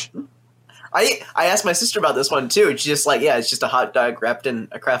it up. image. I asked my sister about this one too. And she's just like, yeah, it's just a hot dog wrapped in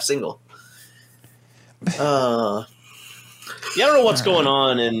a Kraft single. Yeah, I don't know what's going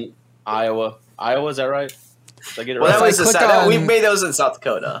on in Iowa. Iowa, is that right? Did I get it Well, right? that was I click the we on made those in South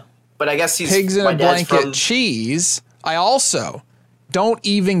Dakota, but I guess he's Pigs in my a dad's blanket from cheese. I also don't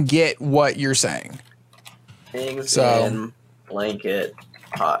even get what you're saying. pigs So- in blanket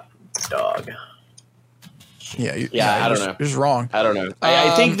hot dog. Yeah, I don't you're know. just wrong. I don't know.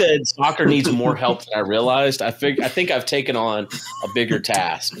 I think that soccer needs more help than I realized. I think I've taken on a bigger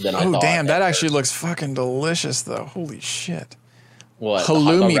task than I Oh, thought. damn. That actually looks fucking delicious, though. Holy shit. What? the hot dog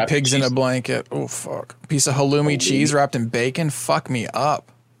Halloumi wrapped pigs in a cheese? blanket. Oh, fuck. Piece of halloumi cheese wrapped in bacon. Fuck me up.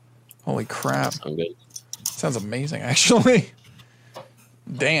 Holy crap. I'm good. Sounds amazing, actually.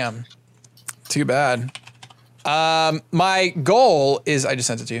 Damn. Too bad. My goal is, I just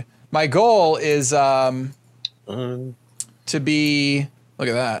sent it to you. My goal is to be, look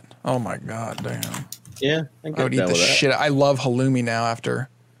at that. Oh my God, damn. Yeah, I I would eat the shit. I love halloumi now after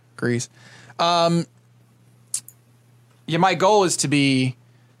Greece. Yeah, my goal is to be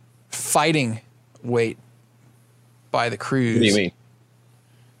fighting weight by the cruise. What do you mean?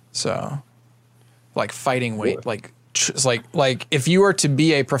 So, like fighting weight, like it's like if you were to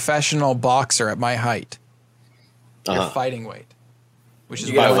be a professional boxer at my height, you're fighting weight, which is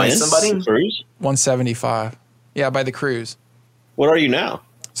You gotta why fight somebody? Cruise? 175. Yeah, by the cruise. What are you now?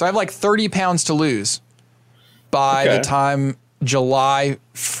 So I have like 30 pounds to lose by the time July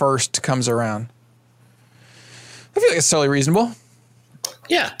 1st comes around. I feel like it's totally reasonable.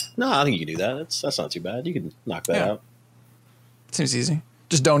 Yeah. No, I think you can do that. That's not too bad. You can knock that out. Seems easy.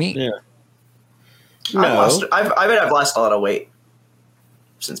 Just don't eat. Yeah. I bet I've lost a lot of weight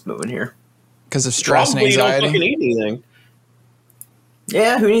since moving here. Because of stress Probably and you don't anxiety. fucking eat anything.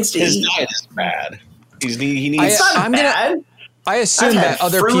 Yeah, who needs to His eat? diet is bad. He needs. It's not I'm bad. I assume I've that had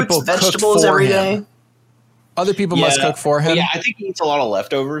other fruits, people cook vegetables for every him. day. Other people must cook for him. Yeah, I think he eats a lot of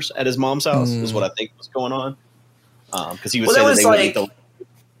leftovers at his mom's house. Is what I think was going on. Because he would Well, say that that was they would like- eat the.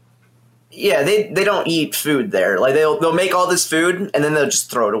 Yeah, they don't eat food there. Like they'll make all this food and then they'll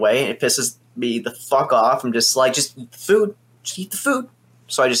just throw it away. It pisses me the fuck off. I'm just like, just eat the food. Just eat the food.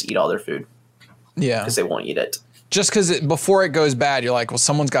 So I just eat all their food Yeah. because they won't eat it. Just because before it goes bad, you're like, well,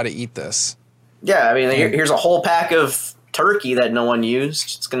 someone's got to eat this. Yeah, I mean, here's a whole pack of turkey that no one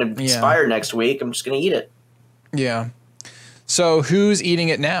used. It's going to Yeah. expire next week. I'm just going to eat it. Yeah. So who's eating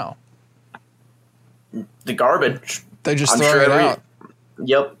it now? The garbage. They just I'm throw sure it every- out.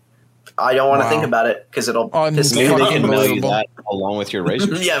 Yep. I don't want to Wow. think about it because it'll piss me Maybe they off. can mail you Unbelievable. that along with your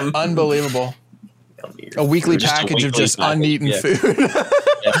razors. Yeah. Unbelievable. A weekly Just a package of weekly just package, uneaten yeah. food.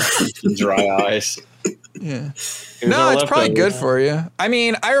 Yeah. Dry ice. Yeah. Here's No, our it's probably leftovers. good for you. I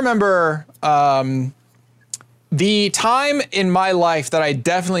mean, I remember the time in my life that I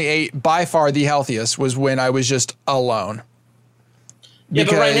definitely ate by far the healthiest was when I was just alone. Yeah,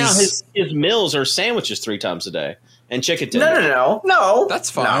 but right now Because- his meals are sandwiches 3 times a day and chicken tenders. No. That's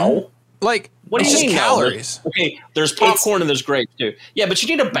fine. No. Like What do you mean calories? Okay, there's popcorn and there's grapes too. Yeah, but you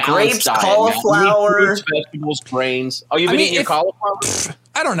need a balanced grapes, diet. cauliflower, fruits, vegetables, grains. Oh, you've been eating your cauliflower?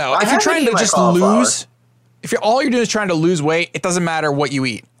 I don't know. I If you're trying to just lose, if you're all you're doing is trying to lose weight, it doesn't matter what you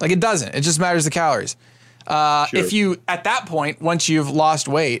eat. Like it doesn't. It just matters the calories. Sure. If you at that point, once you've lost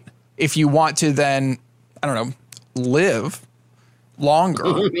weight, if you want to then, I don't know, live longer,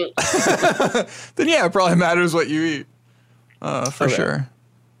 then yeah, it probably matters what you eat. For sure.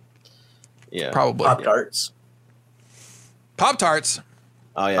 Yeah. Probably. Pop-Tarts. Pop-Tarts.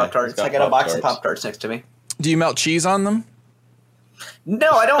 Oh yeah. Pop-Tarts. I got a box of Pop-Tarts next to me. Do you melt cheese on them? No,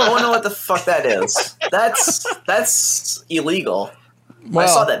 I don't want to know what the fuck that is. That's illegal. Well, I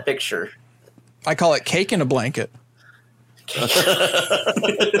saw that picture. I call it cake in a blanket.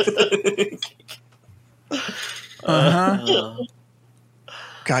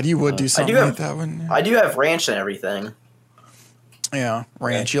 God, you would do something like that, wouldn't you? I do have ranch and everything. Yeah,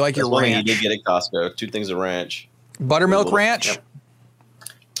 ranch. You like your one ranch. You did get at Costco. 2 things of ranch. Buttermilk ranch? Yep.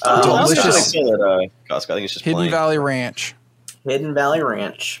 Delicious. Costco. I think it's just Hidden plain. Valley Ranch. Hidden Valley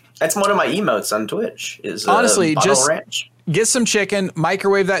Ranch. That's one of my emotes on Twitch. Is honestly just ranch. Get some chicken,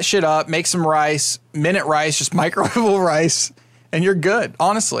 microwave that shit up, make some rice, minute rice, just microwavable rice, and you're good.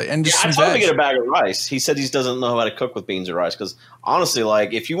 Honestly, and just I some told him veg. to get a bag of rice. He said he doesn't know how to cook with beans or rice because honestly,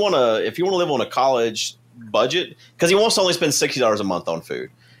 like if you want to live on a college budget, because he wants to only spend $60 a month on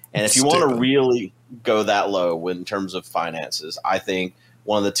food, and if you want to really go that low in terms of finances, I think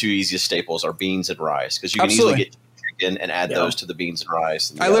one of the 2 easiest staples are beans and rice because you can easily get chicken and add those to the beans and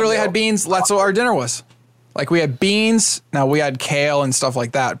rice. And I literally had beans. That's what our dinner was. Like we had beans. Now we had kale and stuff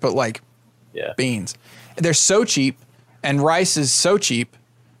like that, but like beans. They're so cheap, and rice is so cheap.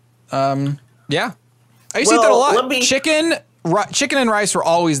 I used to eat that a lot. Chicken and rice were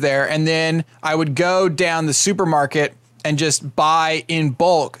always there, and then I would go down the supermarket and just buy in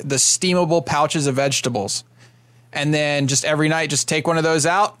bulk the steamable pouches of vegetables. And then just every night, just take one of those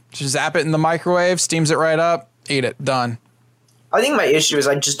out, just zap it in the microwave, steams it right up, eat it, done. I think my issue is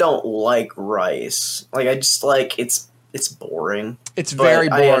I just don't like rice. Like I just like it's boring. It's very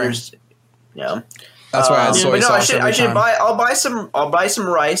boring. Yeah. That's why I had soy sauce. I'll buy some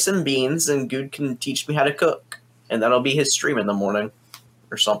rice and beans, and Good can teach me how to cook, and that'll be his stream in the morning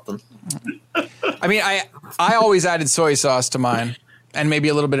or something. I mean, I always added soy sauce to mine, and maybe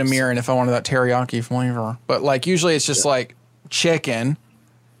a little bit of mirin if I wanted that teriyaki flavor. But like usually it's just like chicken,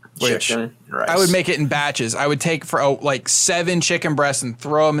 which rice. I would make it in batches. I would take for like 7 chicken breasts and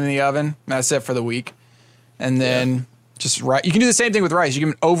throw them in the oven. And that's it for the week, and then. Just rice. You can do the same thing with rice. You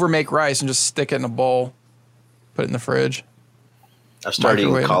can over make rice and just stick it in a bowl, put it in the fridge. I've started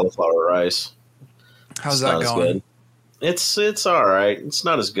eating cauliflower rice. How's that going? Good. It's all right. It's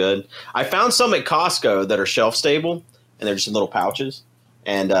not as good. I found some at Costco that are shelf stable, and they're just in little pouches.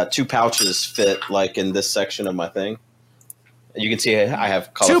 And 2 pouches fit like in this section of my thing. You can see I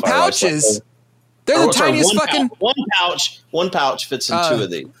have cauliflower 2 pouches. Rice. They're the tiniest fucking. One pouch fits in 2 of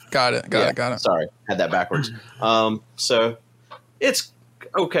these. Got it. Sorry, had that backwards. So it's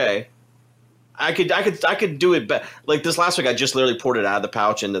okay. I could do it better. Like this last week, I just literally poured it out of the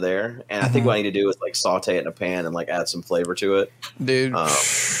pouch into there, and I think what I need to do is like saute it in a pan and like add some flavor to it. Dude,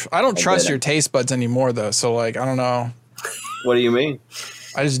 I don't trust your taste buds anymore though. So like, I don't know. What do you mean?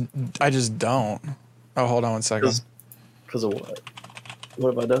 I just don't. Oh, hold on one second. Because of what?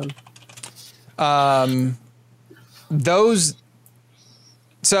 What have I done?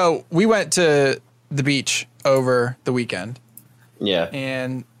 So we went to the beach over the weekend. Yeah.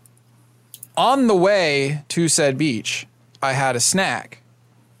 And on the way to said beach, I had a snack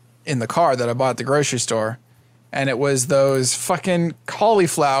in the car that I bought at the grocery store. And it was those fucking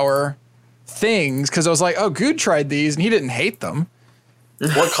cauliflower things. Cause I was like, oh, Good tried these and he didn't hate them.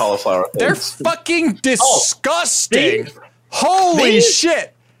 What cauliflower things? They're fucking disgusting. Holy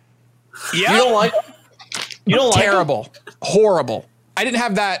shit. Yeah. You don't like them? You don't like terrible. Them? Horrible. I didn't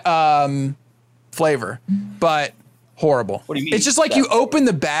have that flavor, but horrible. What do you mean? It's just like you open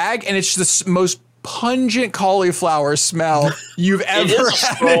the bag and it's the most pungent cauliflower smell you've ever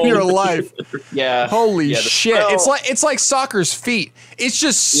had in your life. Yeah. Holy shit. It's like soccer's feet. It's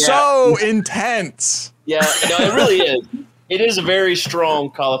just so intense. Yeah, no, it really is. It is a very strong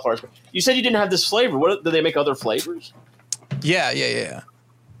cauliflower. You said you didn't have this flavor. What do they make other flavors? Yeah.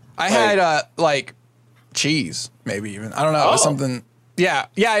 I had like cheese, maybe even. I don't know, something. Yeah,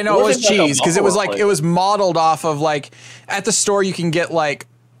 I know it was cheese because it was like it was modeled off of like at the store you can get like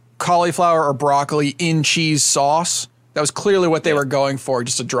cauliflower or broccoli in cheese sauce. That was clearly what they were going for,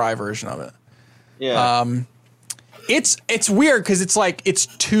 just a dry version of it. Yeah. It's weird because it's like it's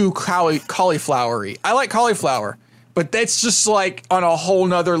too cauliflowery. I like cauliflower, but that's just like on a whole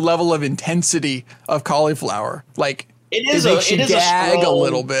nother level of intensity of cauliflower. Like it makes you gag a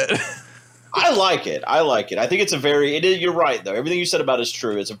little bit. I like it. I think it's you're right though. Everything you said about it is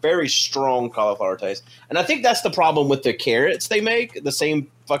true. It's a very strong cauliflower taste. And I think that's the problem with the carrots they make, the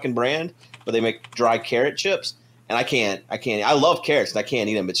same fucking brand, but they make dry carrot chips. And I can't, I love carrots and I can't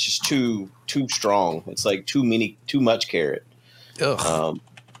eat them. It's just too strong. It's like too much carrot. Ugh.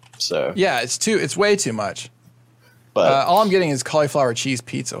 So yeah, it's way too much. But all I'm getting is cauliflower cheese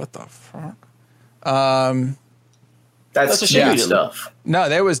pizza. What the fuck? That's cheap stuff. No,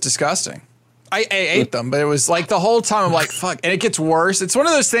 that was disgusting. I ate them, but it was like the whole time I'm like, fuck. And it gets worse. It's one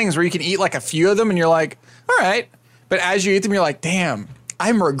of those things where you can eat like a few of them and you're like, all right. But as you eat them, you're like, damn,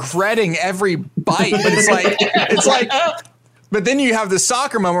 I'm regretting every bite. But it's like, but then you have the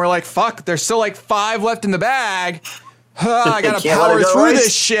soccer moment where like, fuck, there's still like 5 left in the bag. I got to power through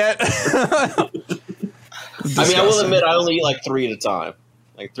this shit. I mean, I will admit, I only eat like 3 at a time.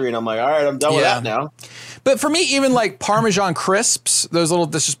 Like 3, and I'm like, all right, I'm done with that now. But for me, even like Parmesan crisps,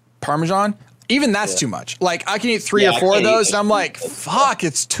 this is Parmesan, even that's too much. Like I can eat 3 or 4 of those, and I'm like, fuck,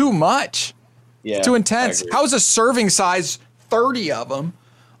 it's too much. Yeah, it's too intense. How is a serving size 30 of them?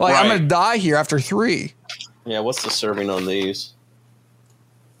 Like I'm gonna die here after 3. Yeah, what's the serving on these?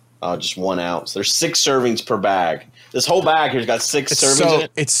 Oh, just 1 ounce. There's 6 servings per bag. This whole bag here's got 6 servings in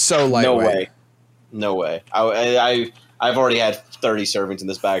it. It's so lightweight. No way. I've already had 30 servings, and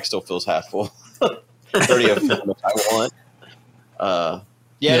this bag still feels half full. 30 of them if I want.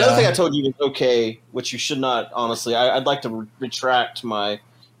 Another thing I told you was okay, which you should not, honestly. I'd like to retract my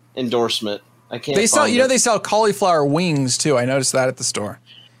endorsement. I can't. They sell, they sell cauliflower wings too. I noticed that at the store.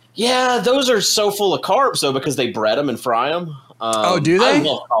 Yeah, those are so full of carbs though because they bread them and fry them. Do they? I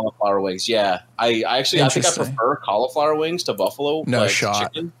love cauliflower wings. Yeah, I think I prefer cauliflower wings to buffalo. No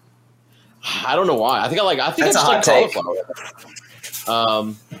shot. Chicken. I don't know why. I think I just like cauliflower.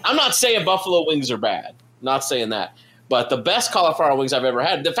 I'm not saying buffalo wings are bad. Not saying that. But the best cauliflower wings I've ever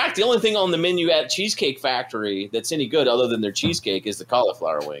had. In fact, the only thing on the menu at Cheesecake Factory that's any good other than their cheesecake is the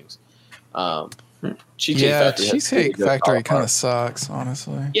cauliflower wings. Cheesecake Factory kind of sucks,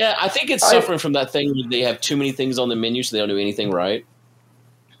 honestly. Yeah, I think it's suffering from that thing where they have too many things on the menu, so they don't do anything right.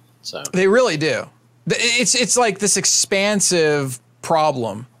 So they really do. It's like this expansive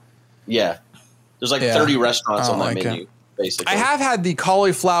problem. Yeah, there's like 30 restaurants on that menu. Basically, I have had the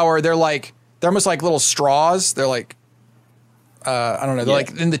cauliflower. They're almost like little straws. They're like, I don't know. They're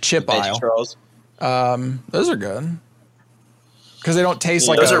like in the chip aisle. Straws. Those are good because they don't taste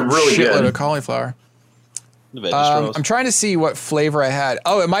like a really shitload of cauliflower. I'm trying to see what flavor I had.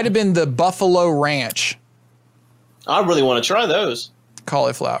 Oh, it might have been the Buffalo Ranch. I really want to try those.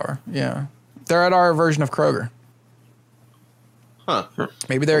 Cauliflower. Yeah, they're at our version of Kroger. Huh.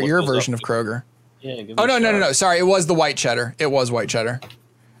 Maybe they're your version of Kroger. Yeah. No. Sorry, it was the white cheddar. It was white cheddar.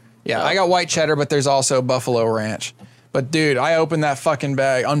 Yeah, I got white cheddar, but there's also Buffalo Ranch. But dude, I opened that fucking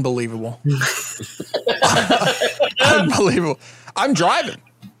bag. Unbelievable. Unbelievable. I'm driving.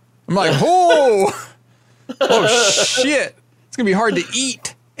 I'm like, oh shit. It's gonna be hard to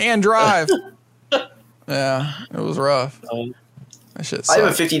eat and drive. Yeah, it was rough. That shit sucked. I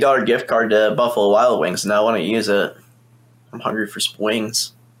have a $50 gift card to Buffalo Wild Wings, and I want to use it. I'm hungry for some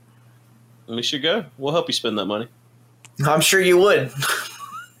wings. We should go. We'll help you spend that money. I'm sure you would.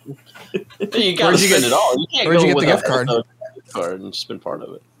 You gotta spend it all. You can't where'd go you get with the gift card? Gift card and spend part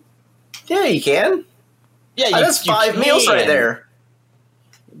of it. Yeah, you can. Yeah, that's 5 meals right there.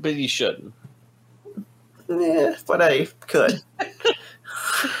 But you shouldn't. Yeah, but I could.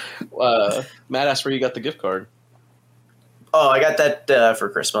 Matt asked where you got the gift card. Oh, I got that for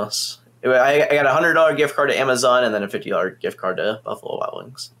Christmas. I got a $100 gift card to Amazon and then a $50 gift card to Buffalo Wild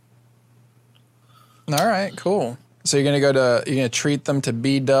Wings. All right, cool. So you're gonna treat them to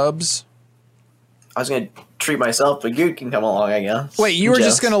B-dubs? I was gonna treat myself, but you can come along, I guess. Wait, you were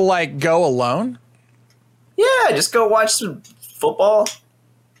just gonna like go alone? Yeah, just go watch some football.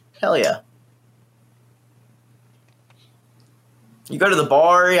 Hell yeah. You go to the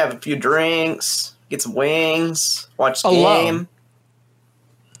bar, you have a few drinks, get some wings, watch the game.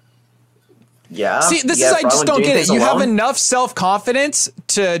 Yeah. See, this is, I just don't get it. You have enough self-confidence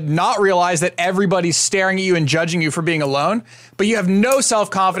to not realize that everybody's staring at you and judging you for being alone, but you have no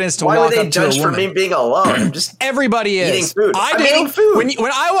self-confidence to walk up to a woman. Why would they judge for me being alone? I'm just everybody is. Eating food. I I'm do. eating food.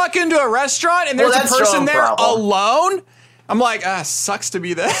 When I walk into a restaurant and there's a person there alone, I'm like, sucks to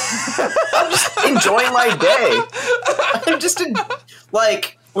be there. I'm just enjoying my day. I'm just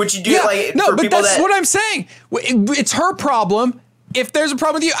would you do no, but that's what I'm saying. It's her problem. If there's a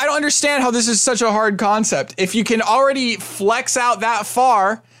problem with you, I don't understand how this is such a hard concept. If you can already flex out that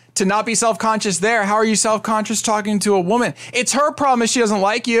far to not be self-conscious there, how are you self-conscious talking to a woman? It's her problem if she doesn't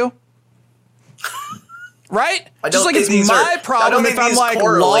like you. Right? Just like it's my problem if I'm like,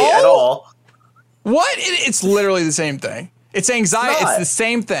 lol. At all. What? It's literally the same thing. It's anxiety. It's the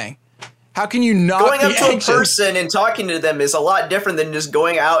same thing. How can you not going up be to anxious? A person and talking to them is a lot different than just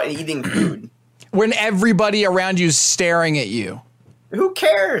going out and eating food. When everybody around you is staring at you. Who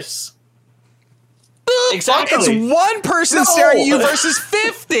cares? Exactly. It's one person staring at you versus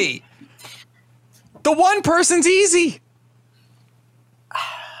 50. The one person's easy.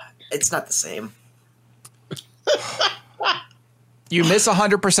 It's not the same. You miss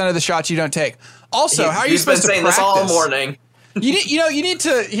 100% of the shots you don't take. Also, how are you supposed to practice? He's been saying this all morning. You need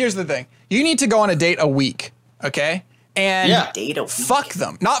to, here's the thing. You need to go on a date a week, okay? And date a week. Fuck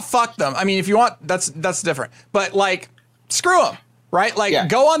them. Not fuck them. I mean, if you want, that's different. But like, screw them, right? Like,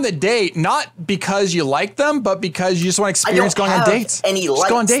 go on the date, not because you like them, but because you just want to experience going on dates. Any just likes,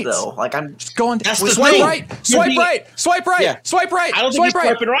 go on dates. Though. Like, I'm just go on dates. Swipe right. Swipe right. Swipe right. Yeah. Swipe right. I don't think you're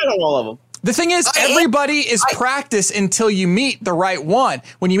swiping right on all of them. The thing is, everybody is practice until you meet the right one.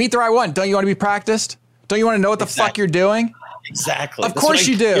 When you meet the right one, don't you want to be practiced? Don't you want to know what the fuck you're doing? Exactly. Of course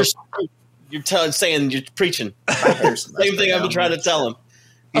you do. You're saying you're preaching. Same thing I've been trying to tell him.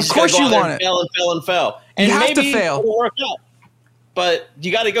 Of course you want it. Fail. And you have maybe to fail. It'll work out. But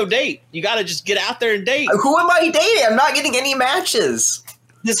you got to go date. You got to just get out there and date. Who am I dating? I'm not getting any matches.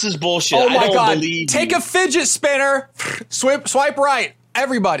 This is bullshit. Oh my God. Believe Take a fidget spinner. Swipe right.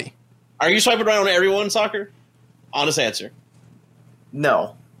 Everybody. Are you swiping right on everyone, Soccer? Honest answer.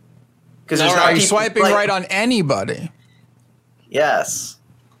 No. Because are you swiping right on anybody? Yes.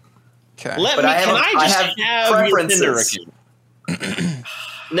 Okay. Can I just have preferences? Your Tinder account?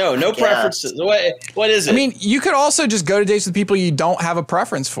 No preferences. What is it? I mean, you could also just go to dates with people you don't have a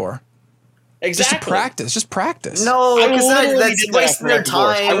preference for. Exactly. Just practice. No, because that's wasting their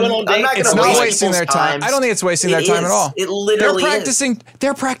time. I'm not it's not wasting their time. I don't think it's wasting their time at all. It literally is.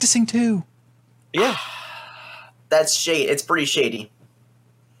 They're practicing too. Yeah. That's shady. It's pretty shady.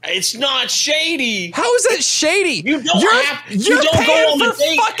 It's not shady. How is that shady? You don't paying for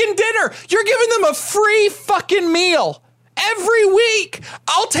fucking dinner. You're giving them a free fucking meal every week.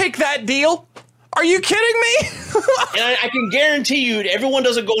 I'll take that deal. Are you kidding me? And I can guarantee you, everyone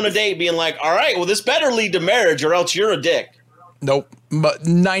doesn't go on a date being like, all right, well, this better lead to marriage or else you're a dick. Nope. But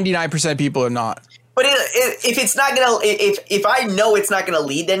 99% of people are not. But if it's not going to, if I know it's not going to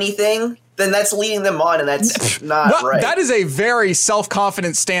lead to anything, then that's leading them on, and that's not right. That is a very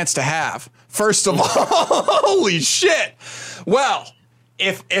self-confident stance to have. First of all, holy shit. Well,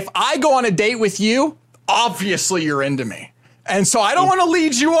 if I go on a date with you, obviously you're into me. And so I don't want to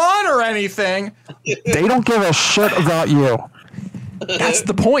lead you on or anything. They don't give a shit about you. That's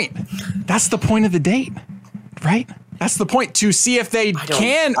the point. That's the point of the date, right? That's the point, to see if they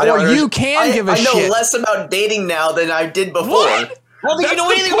can or you can give a shit. I know less about dating now than I did before. What? I don't think you know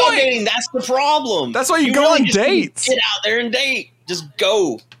anything about dating. That's the problem. That's why you go on dates. Get out there and date. Just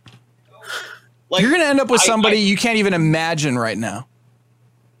go. Like, you're going to end up with somebody you can't even imagine right now.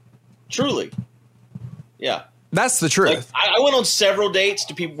 Truly. Yeah. That's the truth. Like, I went on several dates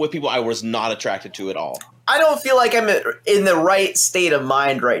with people I was not attracted to at all. I don't feel like I'm in the right state of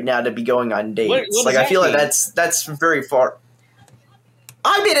mind right now to be going on dates. What I feel like that's very far.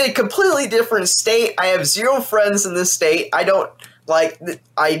 I'm in a completely different state. I have zero friends in this state. Yeah,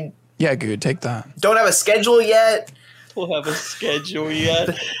 good. Take that. Don't have a schedule yet. Don't have a schedule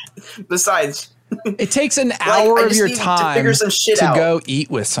yet. Besides, it takes an hour of your time to figure some shit out. Go eat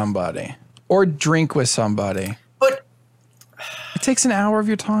with somebody or drink with somebody. But it takes an hour of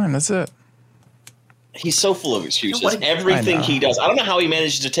your time. That's it. He's so full of excuses. Everything he does. I don't know how he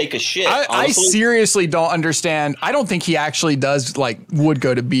manages to take a shit. I seriously don't understand. I don't think he actually does, would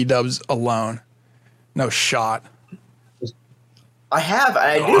go to B-dubs alone. No shot.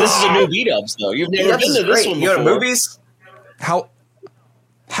 I do. This is a new B-dubs, though. You've never been to this one before. You go to movies? How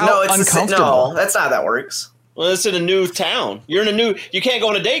uncomfortable. No, that's not how that works. Well, it's in a new town. You can't go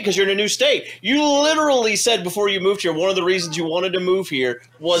on a date because you're in a new state. You literally said before you moved here, one of the reasons you wanted to move here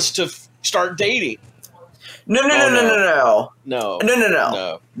was to start dating. No.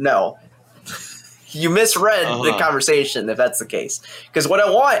 You misread the conversation if that's the case. Because what I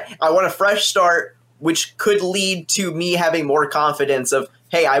want a fresh start, which could lead to me having more confidence of,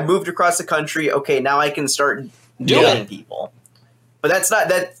 hey, I moved across the country. Okay, now I can start dating people. But that's not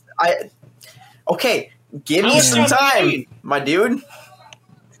that. Okay, give me some time, my dude.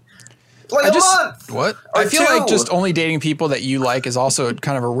 Like a month. What? I feel like just only dating people that you like is also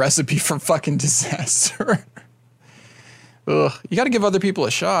kind of a recipe for fucking disaster. Ugh. You got to give other people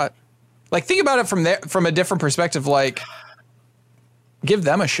a shot. Like, think about it from a different perspective. Like, give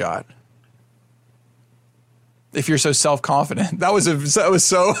them a shot. If you're so self-confident. That was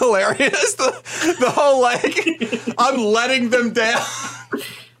so hilarious. The whole like, I'm letting them down.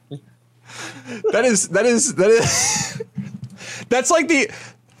 That is that's like the,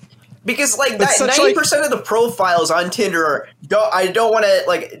 because like that 90% of the profiles on Tinder are I don't want to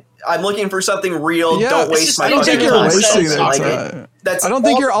like, I'm looking for something real. Yeah, don't waste my time. I don't think you're wasting their time. That's I don't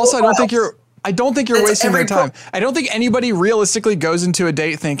think you're wasting their time. I don't think anybody realistically goes into a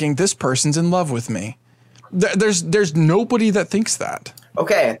date thinking this person's in love with me. There's nobody that thinks that.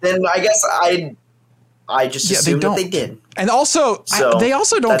 Okay, then I guess I just assumed that they did. And also, they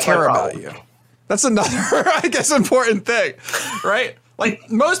also don't care about you. That's another, I guess, important thing, right? Like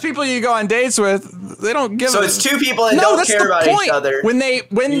most people you go on dates with, they don't give. So it's two people that don't care about each other.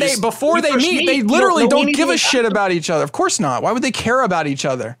 Before they meet, they literally don't give a shit about each other. Of course not. Why would they care about each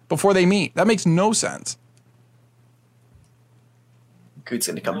other before they meet? That makes no sense. Coot's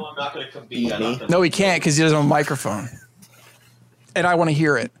gonna come. No, I'm not gonna beat me. No, he can't because he doesn't have a microphone, and I want to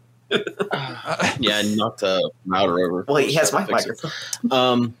hear it. Yeah, not the router over. Well, he has my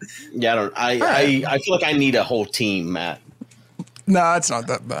microphone. Yeah, I feel like I need a whole team, Matt. No, it's not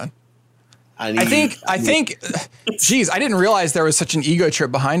that bad. I think. Geez, I didn't realize there was such an ego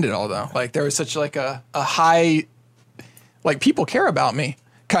trip behind it all, though. Like there was such like a high, like people care about me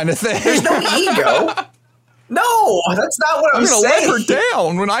kind of thing. There's no ego. No, that's not what I'm gonna saying. let her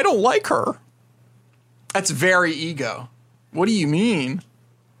down when I don't like her. That's very ego. What do you mean?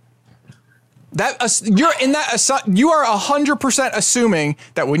 You are 100% assuming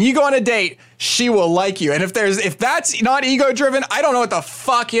that when you go on a date, she will like you. And if that's not ego driven, I don't know what the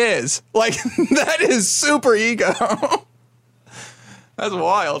fuck is. Like that is super ego. That's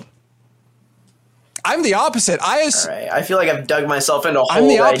wild. I'm the opposite. All right. I feel like I've dug myself into a hole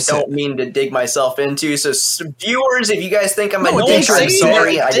that I don't mean to dig myself into. So viewers, if you guys think I'm a dick, I'm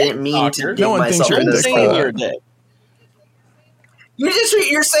sorry. I didn't mean to dig myself into this hole.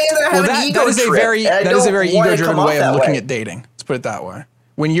 You're saying that I have an ego trip. That is a very ego-driven way of looking at dating. Let's put it that way.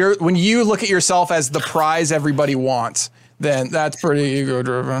 When you look at yourself as the prize everybody wants, then that's pretty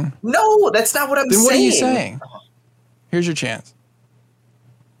ego-driven. No, that's not what I'm saying. Then what are you saying? Here's your chance.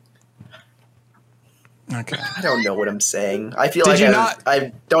 Okay. I don't know what I'm saying. I feel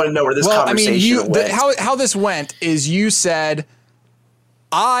I don't know where this conversation went. How this went is you said,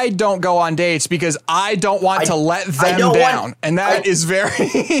 I don't go on dates because I don't want to let them down. And that is very...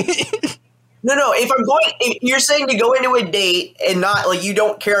 No, if you're saying to go into a date and not like you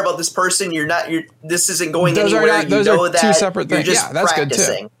don't care about this person, this isn't going anywhere. Those are two separate things. Yeah, that's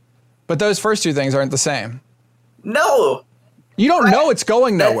practicing. Good too. But those first two things aren't the same. No. You don't know it's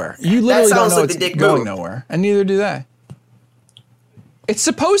going nowhere. You literally don't know it's going nowhere. And neither do they. It's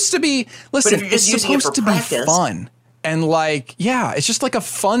supposed to be, listen, it's supposed to be fun. And like, yeah, it's just like a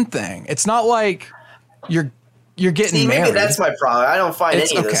fun thing. It's not like you're getting married. Maybe that's my problem. I don't find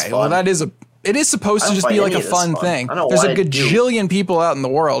any of this fun. Well, it is supposed to just be like a fun thing. There's a gajillion people out in the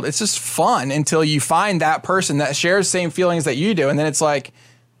world. It's just fun until you find that person that shares the same feelings that you do. And then it's like,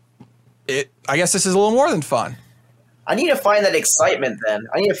 I guess this is a little more than fun. I need to find that excitement then.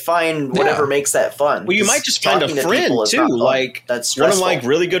 I need to find whatever makes that fun. Well, you might just find a friend too. Like that's one of my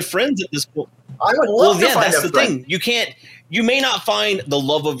really good friends at this point. I would love to find that's the thing. You may not find the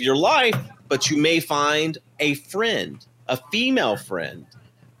love of your life, but you may find a friend, a female friend.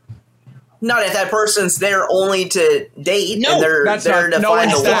 Not if that person's there only to date. No, and they're there to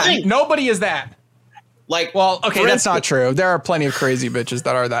find the love. Nobody is that. Like, well, okay, that's not true. There are plenty of crazy bitches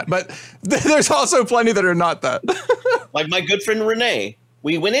that are that, but there's also plenty that are not that. Like my good friend Renee,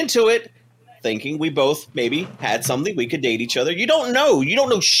 we went into it thinking we both maybe had something, we could date each other. You don't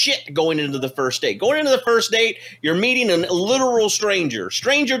know shit going into the first date. Going into the first date, you're meeting a literal stranger.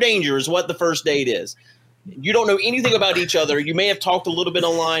 Stranger danger is what the first date is. You don't know anything about each other. You may have talked a little bit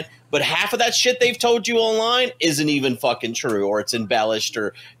online, but half of that shit they've told you online isn't even fucking true, or it's embellished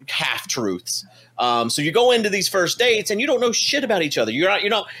or half truths. So you go into these first dates and you don't know shit about each other. You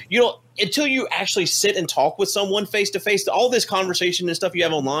don't until you actually sit and talk with someone face to face. All this conversation and stuff you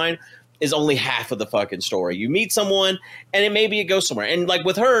have online is only half of the fucking story. You meet someone and it goes somewhere. And like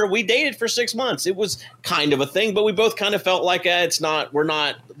with her, we dated for 6 months. It was kind of a thing, but we both kind of felt like we're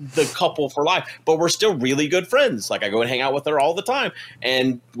not the couple for life, but we're still really good friends. Like I go and hang out with her all the time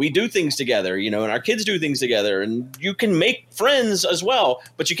and we do things together, and our kids do things together, and you can make friends as well,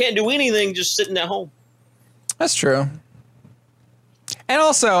 but you can't do anything just sitting at home. That's true. And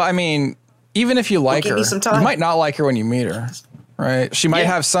also, I mean, even if you like her, you might not like her when you meet her. Right. She might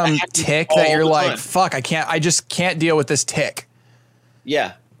have some tick that you're like, fuck, I just can't deal with this tick.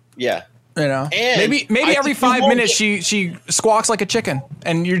 Yeah. Yeah. You know, And maybe every 5 minutes she squawks like a chicken,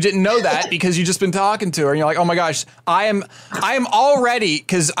 and you didn't know that because you just been talking to her, and you're like, oh my gosh, I am already,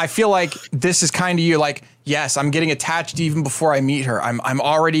 because I feel like this is kind of you, like, yes, I'm getting attached even before I meet her. I'm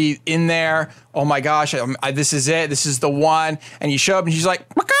already in there. Oh my gosh, this is it. This is the one. And you show up, and she's like,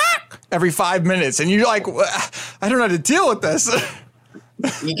 every 5 minutes, and you're like, I don't know how to deal with this.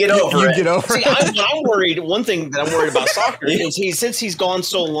 You get over it. Get over See, I'm worried. One thing that I'm worried about Soccer is since he's gone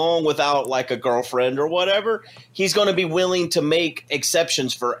so long without like a girlfriend or whatever, he's going to be willing to make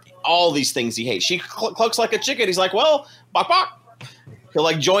exceptions for all these things he hates. She clucks like a chicken. He's like, well, bok bok. He'll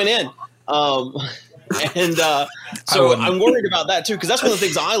like join in. So I'm worried about that too, because that's one of the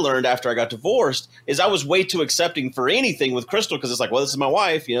things I learned after I got divorced is I was way too accepting for anything with Crystal, because it's like, well, this is my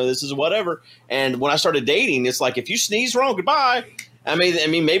wife, you know, this is whatever. And when I started dating, it's like, if you sneeze wrong, goodbye. I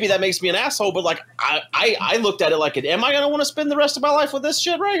mean, maybe that makes me an asshole, but like, I looked at it like, am I going to want to spend the rest of my life with this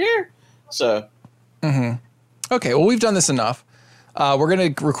shit right here? So. Okay, well, we've done this enough. We're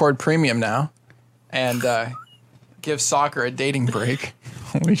going to record premium now and give Soccer a dating break.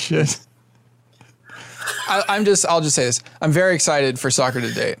 Holy shit. I'll just say this. I'm very excited for Soccer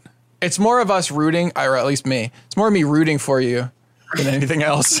to date. It's more of us rooting, or at least me. It's more of me rooting for you than anything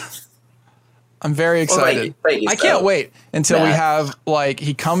else. I'm very excited. I can't wait until we have, like,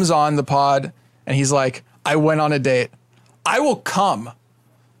 he comes on the pod and he's like, I went on a date. I will come.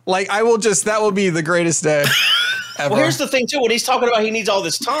 Like, that will be the greatest day ever. Well, here's the thing, too. When he's talking about he needs all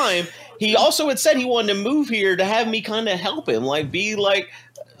this time, he also had said he wanted to move here to have me kind of help him, like, be, like,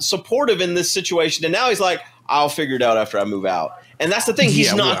 supportive in this situation. And now he's like, I'll figure it out after I move out. And that's the thing.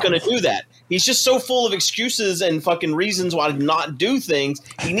 He's not going to do that. He's just so full of excuses and fucking reasons why to not do things.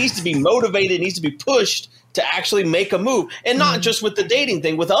 He needs to be motivated, needs to be pushed to actually make a move. And not just with the dating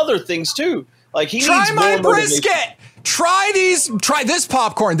thing, with other things too. Like he needs more brisket. Try this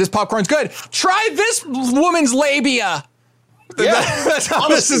popcorn. This popcorn's good. Try this woman's labia. Yeah, that's how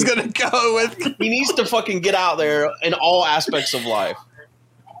honestly, this is going to go with. He needs to fucking get out there in all aspects of life.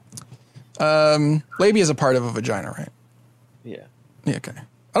 Labia is a part of a vagina, right? Yeah. Yeah. Okay.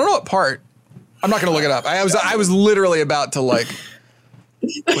 I don't know what part. I'm not going to look it up. I was literally about to like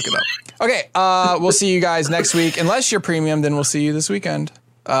look it up. Okay. We'll see you guys next week. Unless you're premium, then we'll see you this weekend.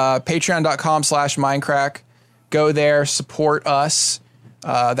 Patreon.com/Mindcrack. Go there, support us.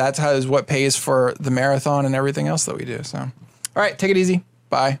 That's what pays for the marathon and everything else that we do. So, all right, take it easy.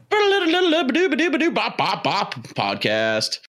 Bye. Podcast.